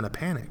him was in a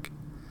panic.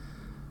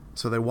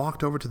 So they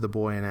walked over to the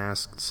boy and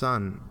asked,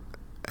 "Son,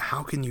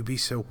 how can you be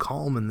so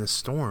calm in this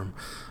storm?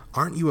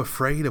 Aren't you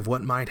afraid of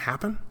what might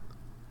happen?"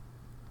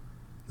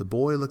 The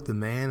boy looked the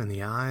man in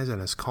the eyes,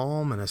 and as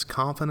calm and as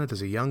confident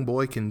as a young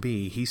boy can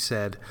be, he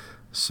said,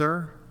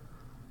 "Sir,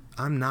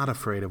 I'm not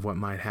afraid of what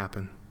might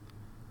happen.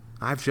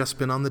 I've just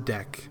been on the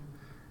deck,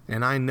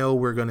 and I know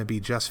we're going to be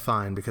just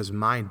fine because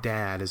my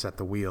dad is at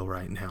the wheel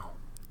right now."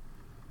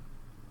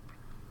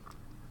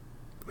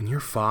 When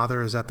your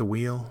father is at the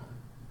wheel,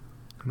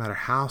 no matter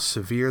how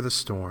severe the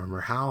storm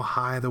or how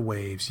high the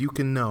waves, you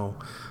can know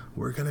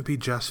we're going to be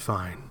just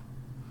fine.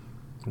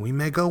 We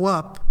may go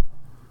up,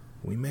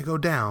 we may go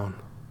down,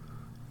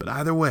 but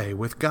either way,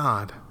 with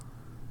God,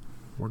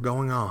 we're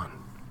going on.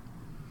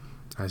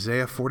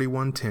 Isaiah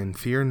 41:10,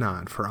 "Fear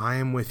not, for I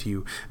am with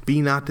you. Be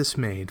not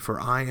dismayed,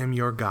 for I am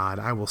your God.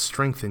 I will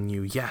strengthen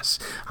you. Yes,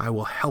 I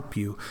will help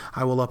you.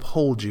 I will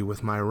uphold you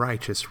with my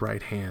righteous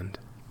right hand."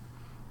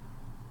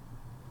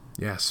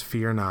 Yes,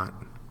 fear not,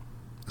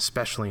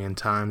 especially in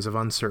times of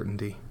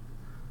uncertainty.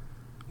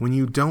 When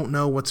you don't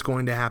know what's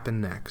going to happen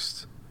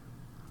next.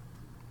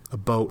 A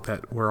boat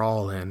that we're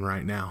all in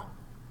right now.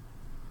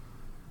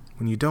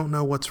 When you don't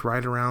know what's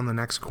right around the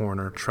next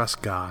corner,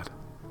 trust God.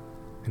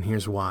 And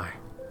here's why.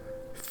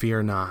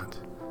 Fear not,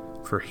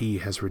 for He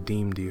has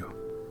redeemed you.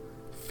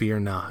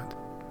 Fear not,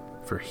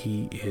 for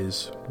He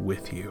is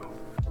with you.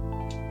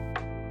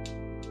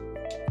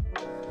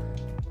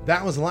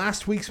 That was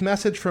last week's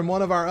message from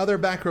one of our other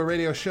Back Row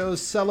Radio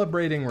shows,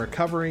 Celebrating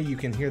Recovery. You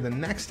can hear the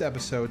next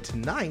episode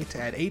tonight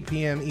at 8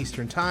 p.m.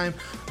 Eastern Time,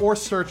 or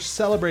search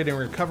Celebrating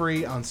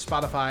Recovery on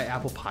Spotify,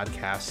 Apple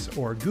Podcasts,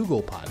 or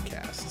Google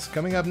Podcasts.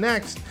 Coming up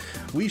next,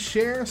 we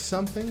share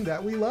something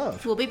that we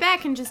love. We'll be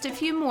back in just a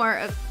few more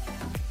of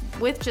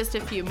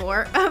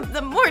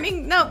the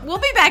morning. No, we'll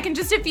be back in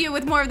just a few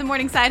with more of the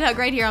Morning Side Hug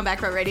right here on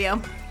Back Row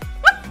Radio.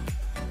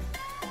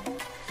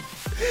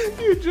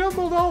 You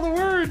jumbled all the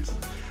words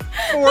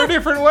 4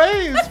 different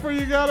ways before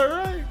you got it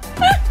right.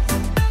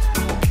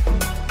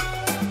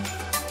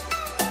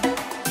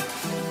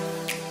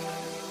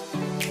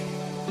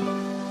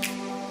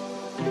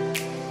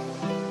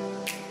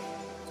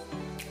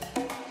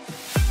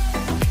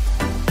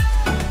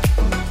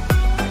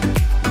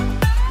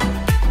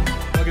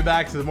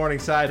 Back to the Morning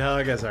Side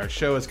Hug as our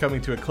show is coming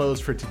to a close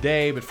for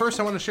today. But first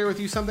I want to share with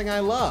you something I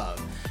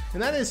love,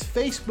 and that is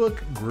Facebook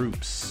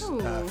groups.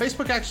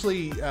 Facebook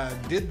actually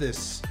did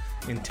this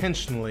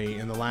intentionally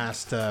in the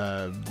last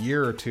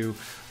year or two,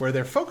 where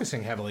they're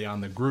focusing heavily on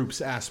the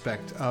groups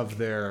aspect of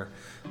their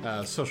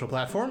social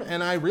platform,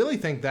 and I really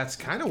think that's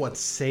kind of what's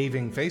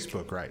saving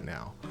Facebook right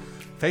now.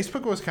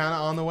 Facebook was kind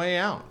of on the way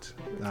out.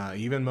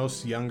 Even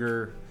most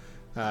younger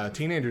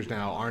teenagers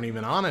now aren't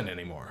even on it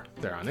anymore.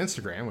 They're on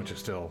Instagram, which is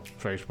still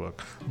Facebook,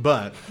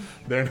 but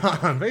they're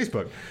not on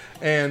Facebook.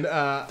 And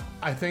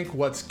I think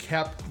what's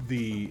kept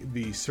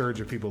the surge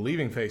of people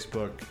leaving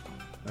Facebook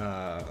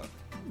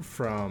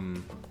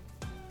from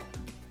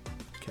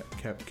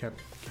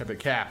kept it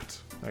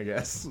capped, I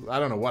guess. I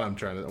don't know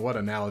what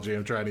analogy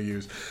I'm trying to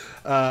use.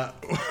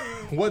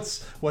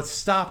 What's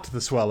stopped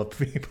the swell of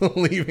people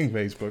leaving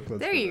Facebook?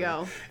 There you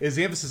go. Is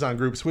the emphasis on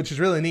groups, which is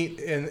really neat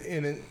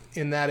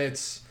in that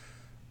it's.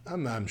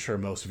 I'm sure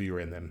most of you are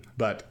in them,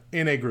 but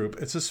in a group,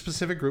 it's a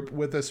specific group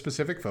with a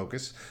specific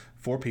focus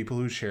for people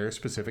who share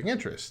specific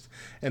interests.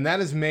 And that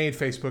has made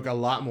Facebook a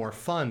lot more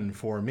fun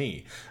for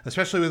me,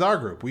 especially with our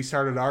group. We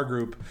started our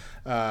group,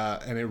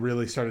 and it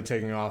really started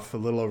taking off a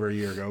little over a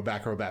year ago,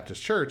 Back Row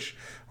Baptist Church,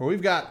 where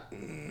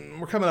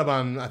we're coming up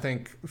on, I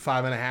think,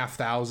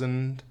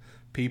 5,500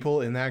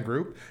 people in that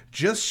group,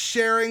 just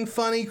sharing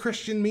funny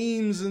Christian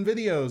memes and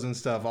videos and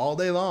stuff all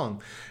day long.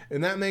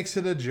 And that makes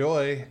it a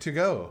joy to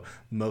go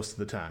most of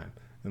the time,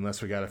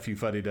 unless we got a few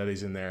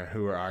fuddy-duddies in there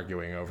who are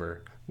arguing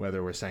over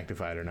whether we're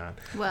sanctified or not.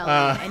 Well,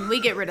 and we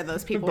get rid of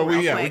those people But real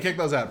we quick. kick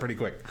those out pretty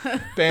quick.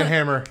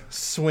 Banhammer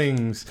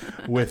swings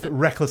with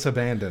reckless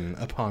abandon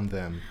upon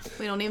them.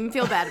 We don't even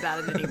feel bad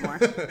about it anymore.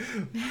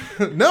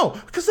 No,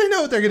 because they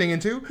know what they're getting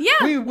into.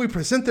 Yeah. We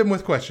present them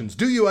with questions.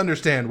 Do you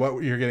understand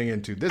what you're getting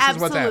into? This is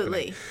what's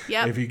happening.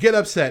 Yep. If you get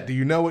upset, do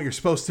you know what you're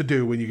supposed to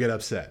do when you get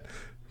upset?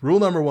 Rule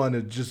number 1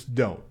 is just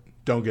don't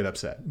get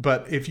upset.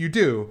 But if you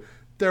do,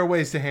 there are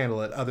ways to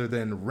handle it other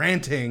than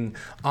ranting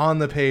on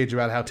the page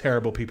about how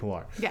terrible people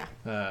are. Yeah.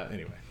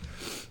 Anyway,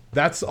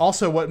 that's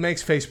also what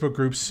makes Facebook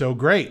groups so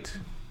great.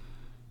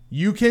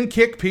 You can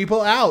kick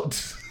people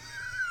out.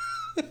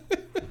 I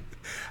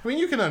mean,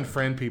 you can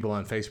unfriend people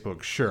on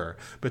Facebook, sure,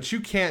 but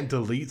you can't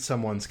delete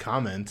someone's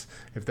comment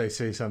if they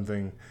say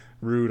something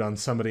rude on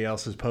somebody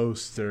else's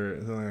post or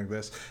something like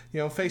this. You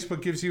know,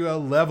 Facebook gives you a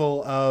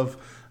level of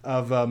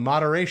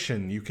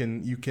moderation. You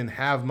can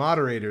have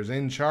moderators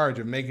in charge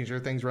of making sure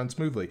things run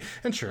smoothly.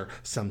 And sure,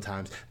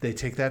 sometimes they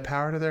take that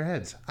power to their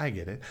heads. I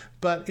get it.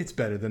 But it's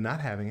better than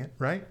not having it,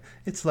 right?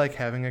 It's like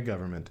having a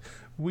government.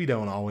 We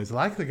don't always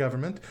like the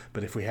government,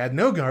 but if we had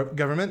no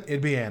government, it'd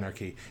be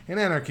anarchy.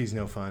 And anarchy's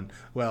no fun.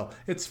 Well,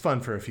 it's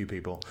fun for a few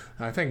people.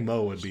 I think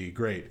Mo would be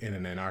great in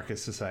an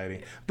anarchist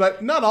society.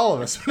 But not all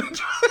of us would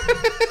enjoy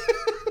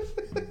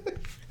it.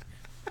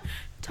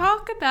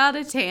 Talk about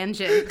a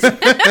tangent.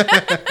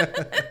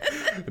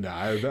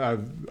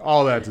 No,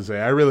 all that to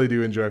say, I really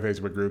do enjoy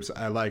Facebook groups.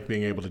 I like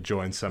being able to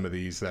join some of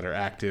these that are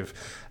active.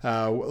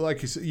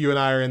 Like you and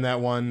I are in that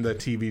one, the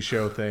TV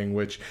show thing,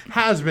 which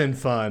has been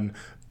fun,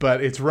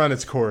 but it's run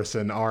its course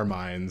in our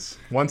minds.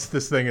 Once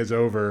this thing is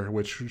over,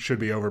 which should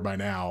be over by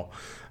now,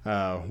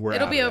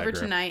 It'll be over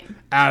tonight.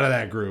 Out of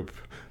that group.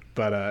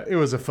 But it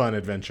was a fun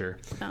adventure.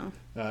 Oh.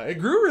 It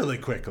grew really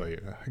quickly.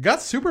 It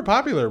got super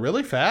popular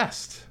really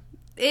fast.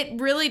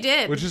 It really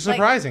did. Which is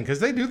surprising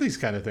because they do these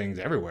kind of things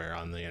everywhere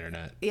on the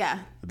internet. Yeah.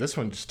 But this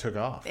one just took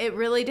off. It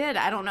really did.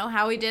 I don't know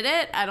how he did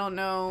it. I don't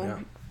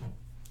know.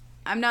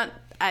 Yeah.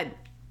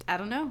 I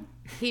don't know.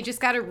 He just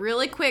got a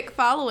really quick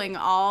following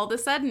all of a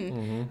sudden.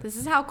 Mm-hmm. This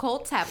is how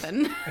cults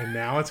happen. And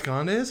now it's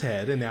gone to his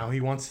head, and now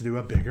he wants to do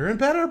a bigger and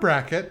better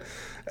bracket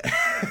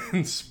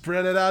and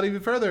spread it out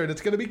even further, and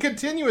it's going to be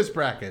continuous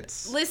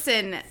brackets.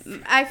 Listen,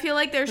 I feel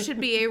like there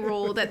should be a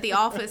rule that The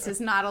Office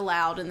is not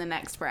allowed in the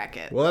next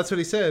bracket. Well, that's what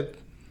he said.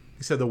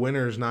 He said the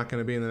winner is not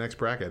going to be in the next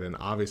bracket, and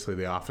obviously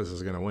The Office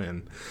is going to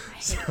win.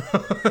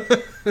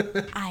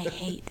 I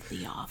hate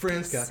The Office.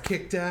 Friends got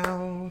kicked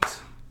out,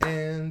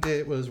 and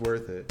it was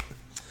worth it.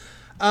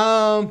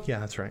 Yeah,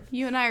 that's right.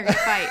 You and I are going to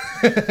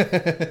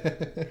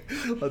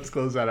fight. Let's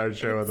close out our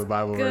show with a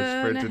Bible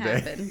verse for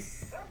today.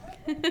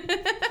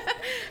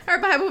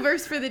 Our Bible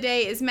verse for the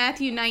day is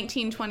Matthew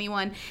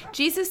 19:21.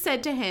 Jesus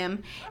said to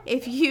him,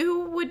 "If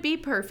you would be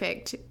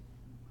perfect,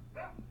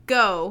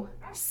 go,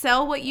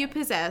 sell what you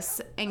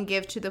possess and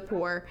give to the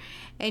poor,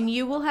 and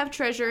you will have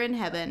treasure in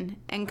heaven,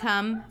 and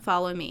come,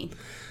 follow me."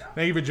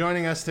 Thank you for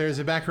joining us. There's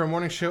a Back Row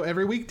Morning Show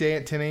every weekday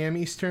at 10 a.m.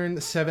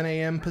 Eastern, 7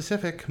 a.m.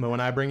 Pacific. Mo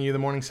and I bring you the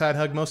Morning Side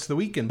Hug most of the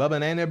week, and Bubba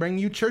and Anna bring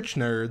you Church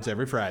Nerds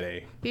every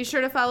Friday. Be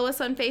sure to follow us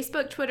on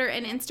Facebook, Twitter,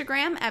 and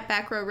Instagram at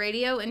Back Row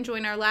Radio, and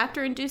join our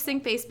laughter-inducing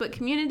Facebook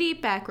community,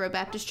 Back Row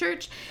Baptist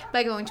Church,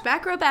 by going to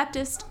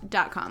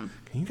backrowbaptist.com.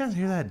 Can you guys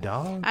hear that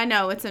dog? I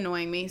know, it's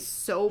annoying me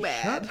so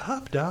bad. Shut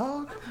up,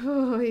 dog.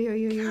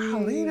 Golly,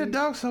 Golly, the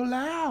dog's so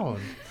loud.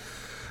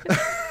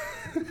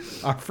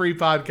 Our free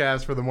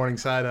podcast for the Morning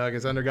Side Hug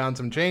has undergone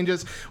some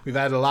changes. We've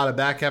added a lot of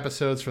back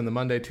episodes from the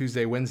Monday,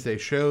 Tuesday, Wednesday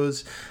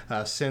shows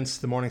since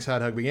the Morning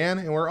Side Hug began.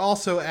 And we're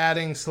also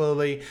adding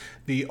slowly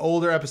the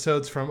older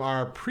episodes from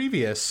our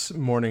previous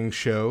morning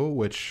show,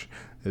 which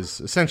is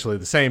essentially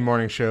the same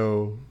morning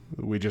show.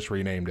 We just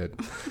renamed it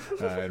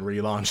and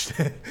relaunched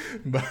it.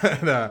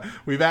 But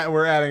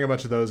we're adding a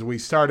bunch of those. We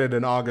started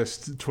in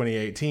August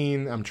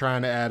 2018. I'm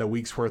trying to add a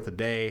week's worth a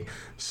day.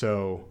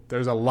 So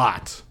there's a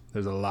lot.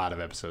 There's a lot of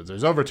episodes.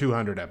 There's over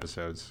 200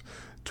 episodes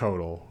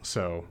total.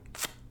 So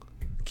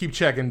keep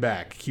checking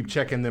back. Keep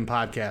checking them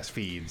podcast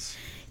feeds.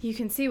 You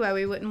can see why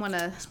we wouldn't want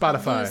to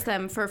Spotify, lose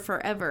them for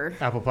forever.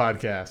 Apple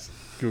Podcasts,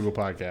 Google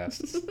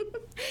Podcasts.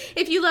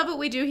 If you love what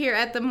we do here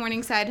at the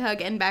Morning Side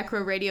Hug and Back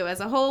Row Radio as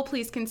a whole,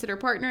 please consider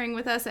partnering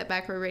with us at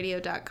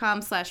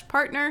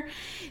backrowradio.com/partner.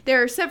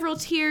 There are several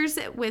tiers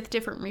with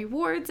different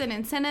rewards and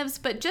incentives,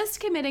 but just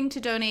committing to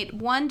donate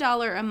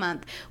 $1 a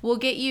month will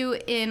get you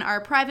in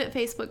our private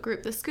Facebook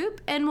group, The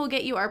Scoop, and will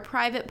get you our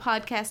private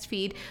podcast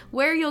feed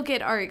where you'll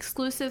get our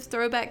exclusive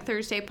Throwback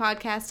Thursday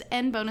podcast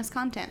and bonus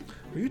content.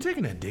 Were you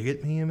taking a dig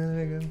at me a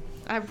minute ago?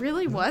 I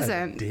really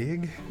wasn't. A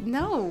dig?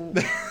 No.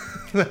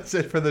 That's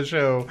it for the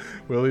show.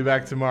 We'll be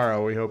back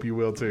tomorrow. We hope you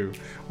will too.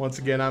 Once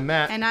again, I'm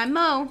Matt. And I'm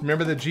Mo.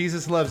 Remember that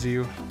Jesus loves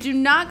you. Do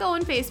not go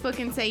on Facebook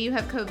and say you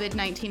have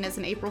COVID-19 as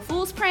an April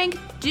Fool's prank.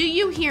 Do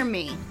you hear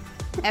me?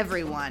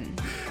 Everyone.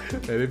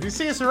 And if you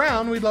see us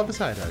around, we'd love a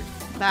side hug.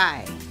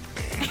 Bye.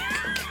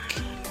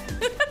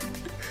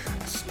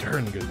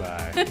 Stern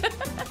goodbye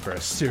for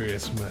a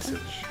serious message.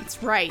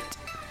 That's right.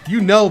 You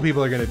know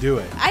people are going to do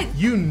it.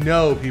 You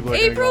know people are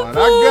going to go on.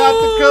 I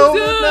got the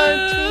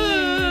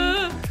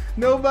COVID-19.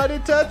 Nobody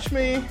touch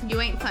me.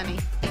 You ain't funny.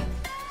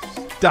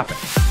 Stop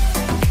it.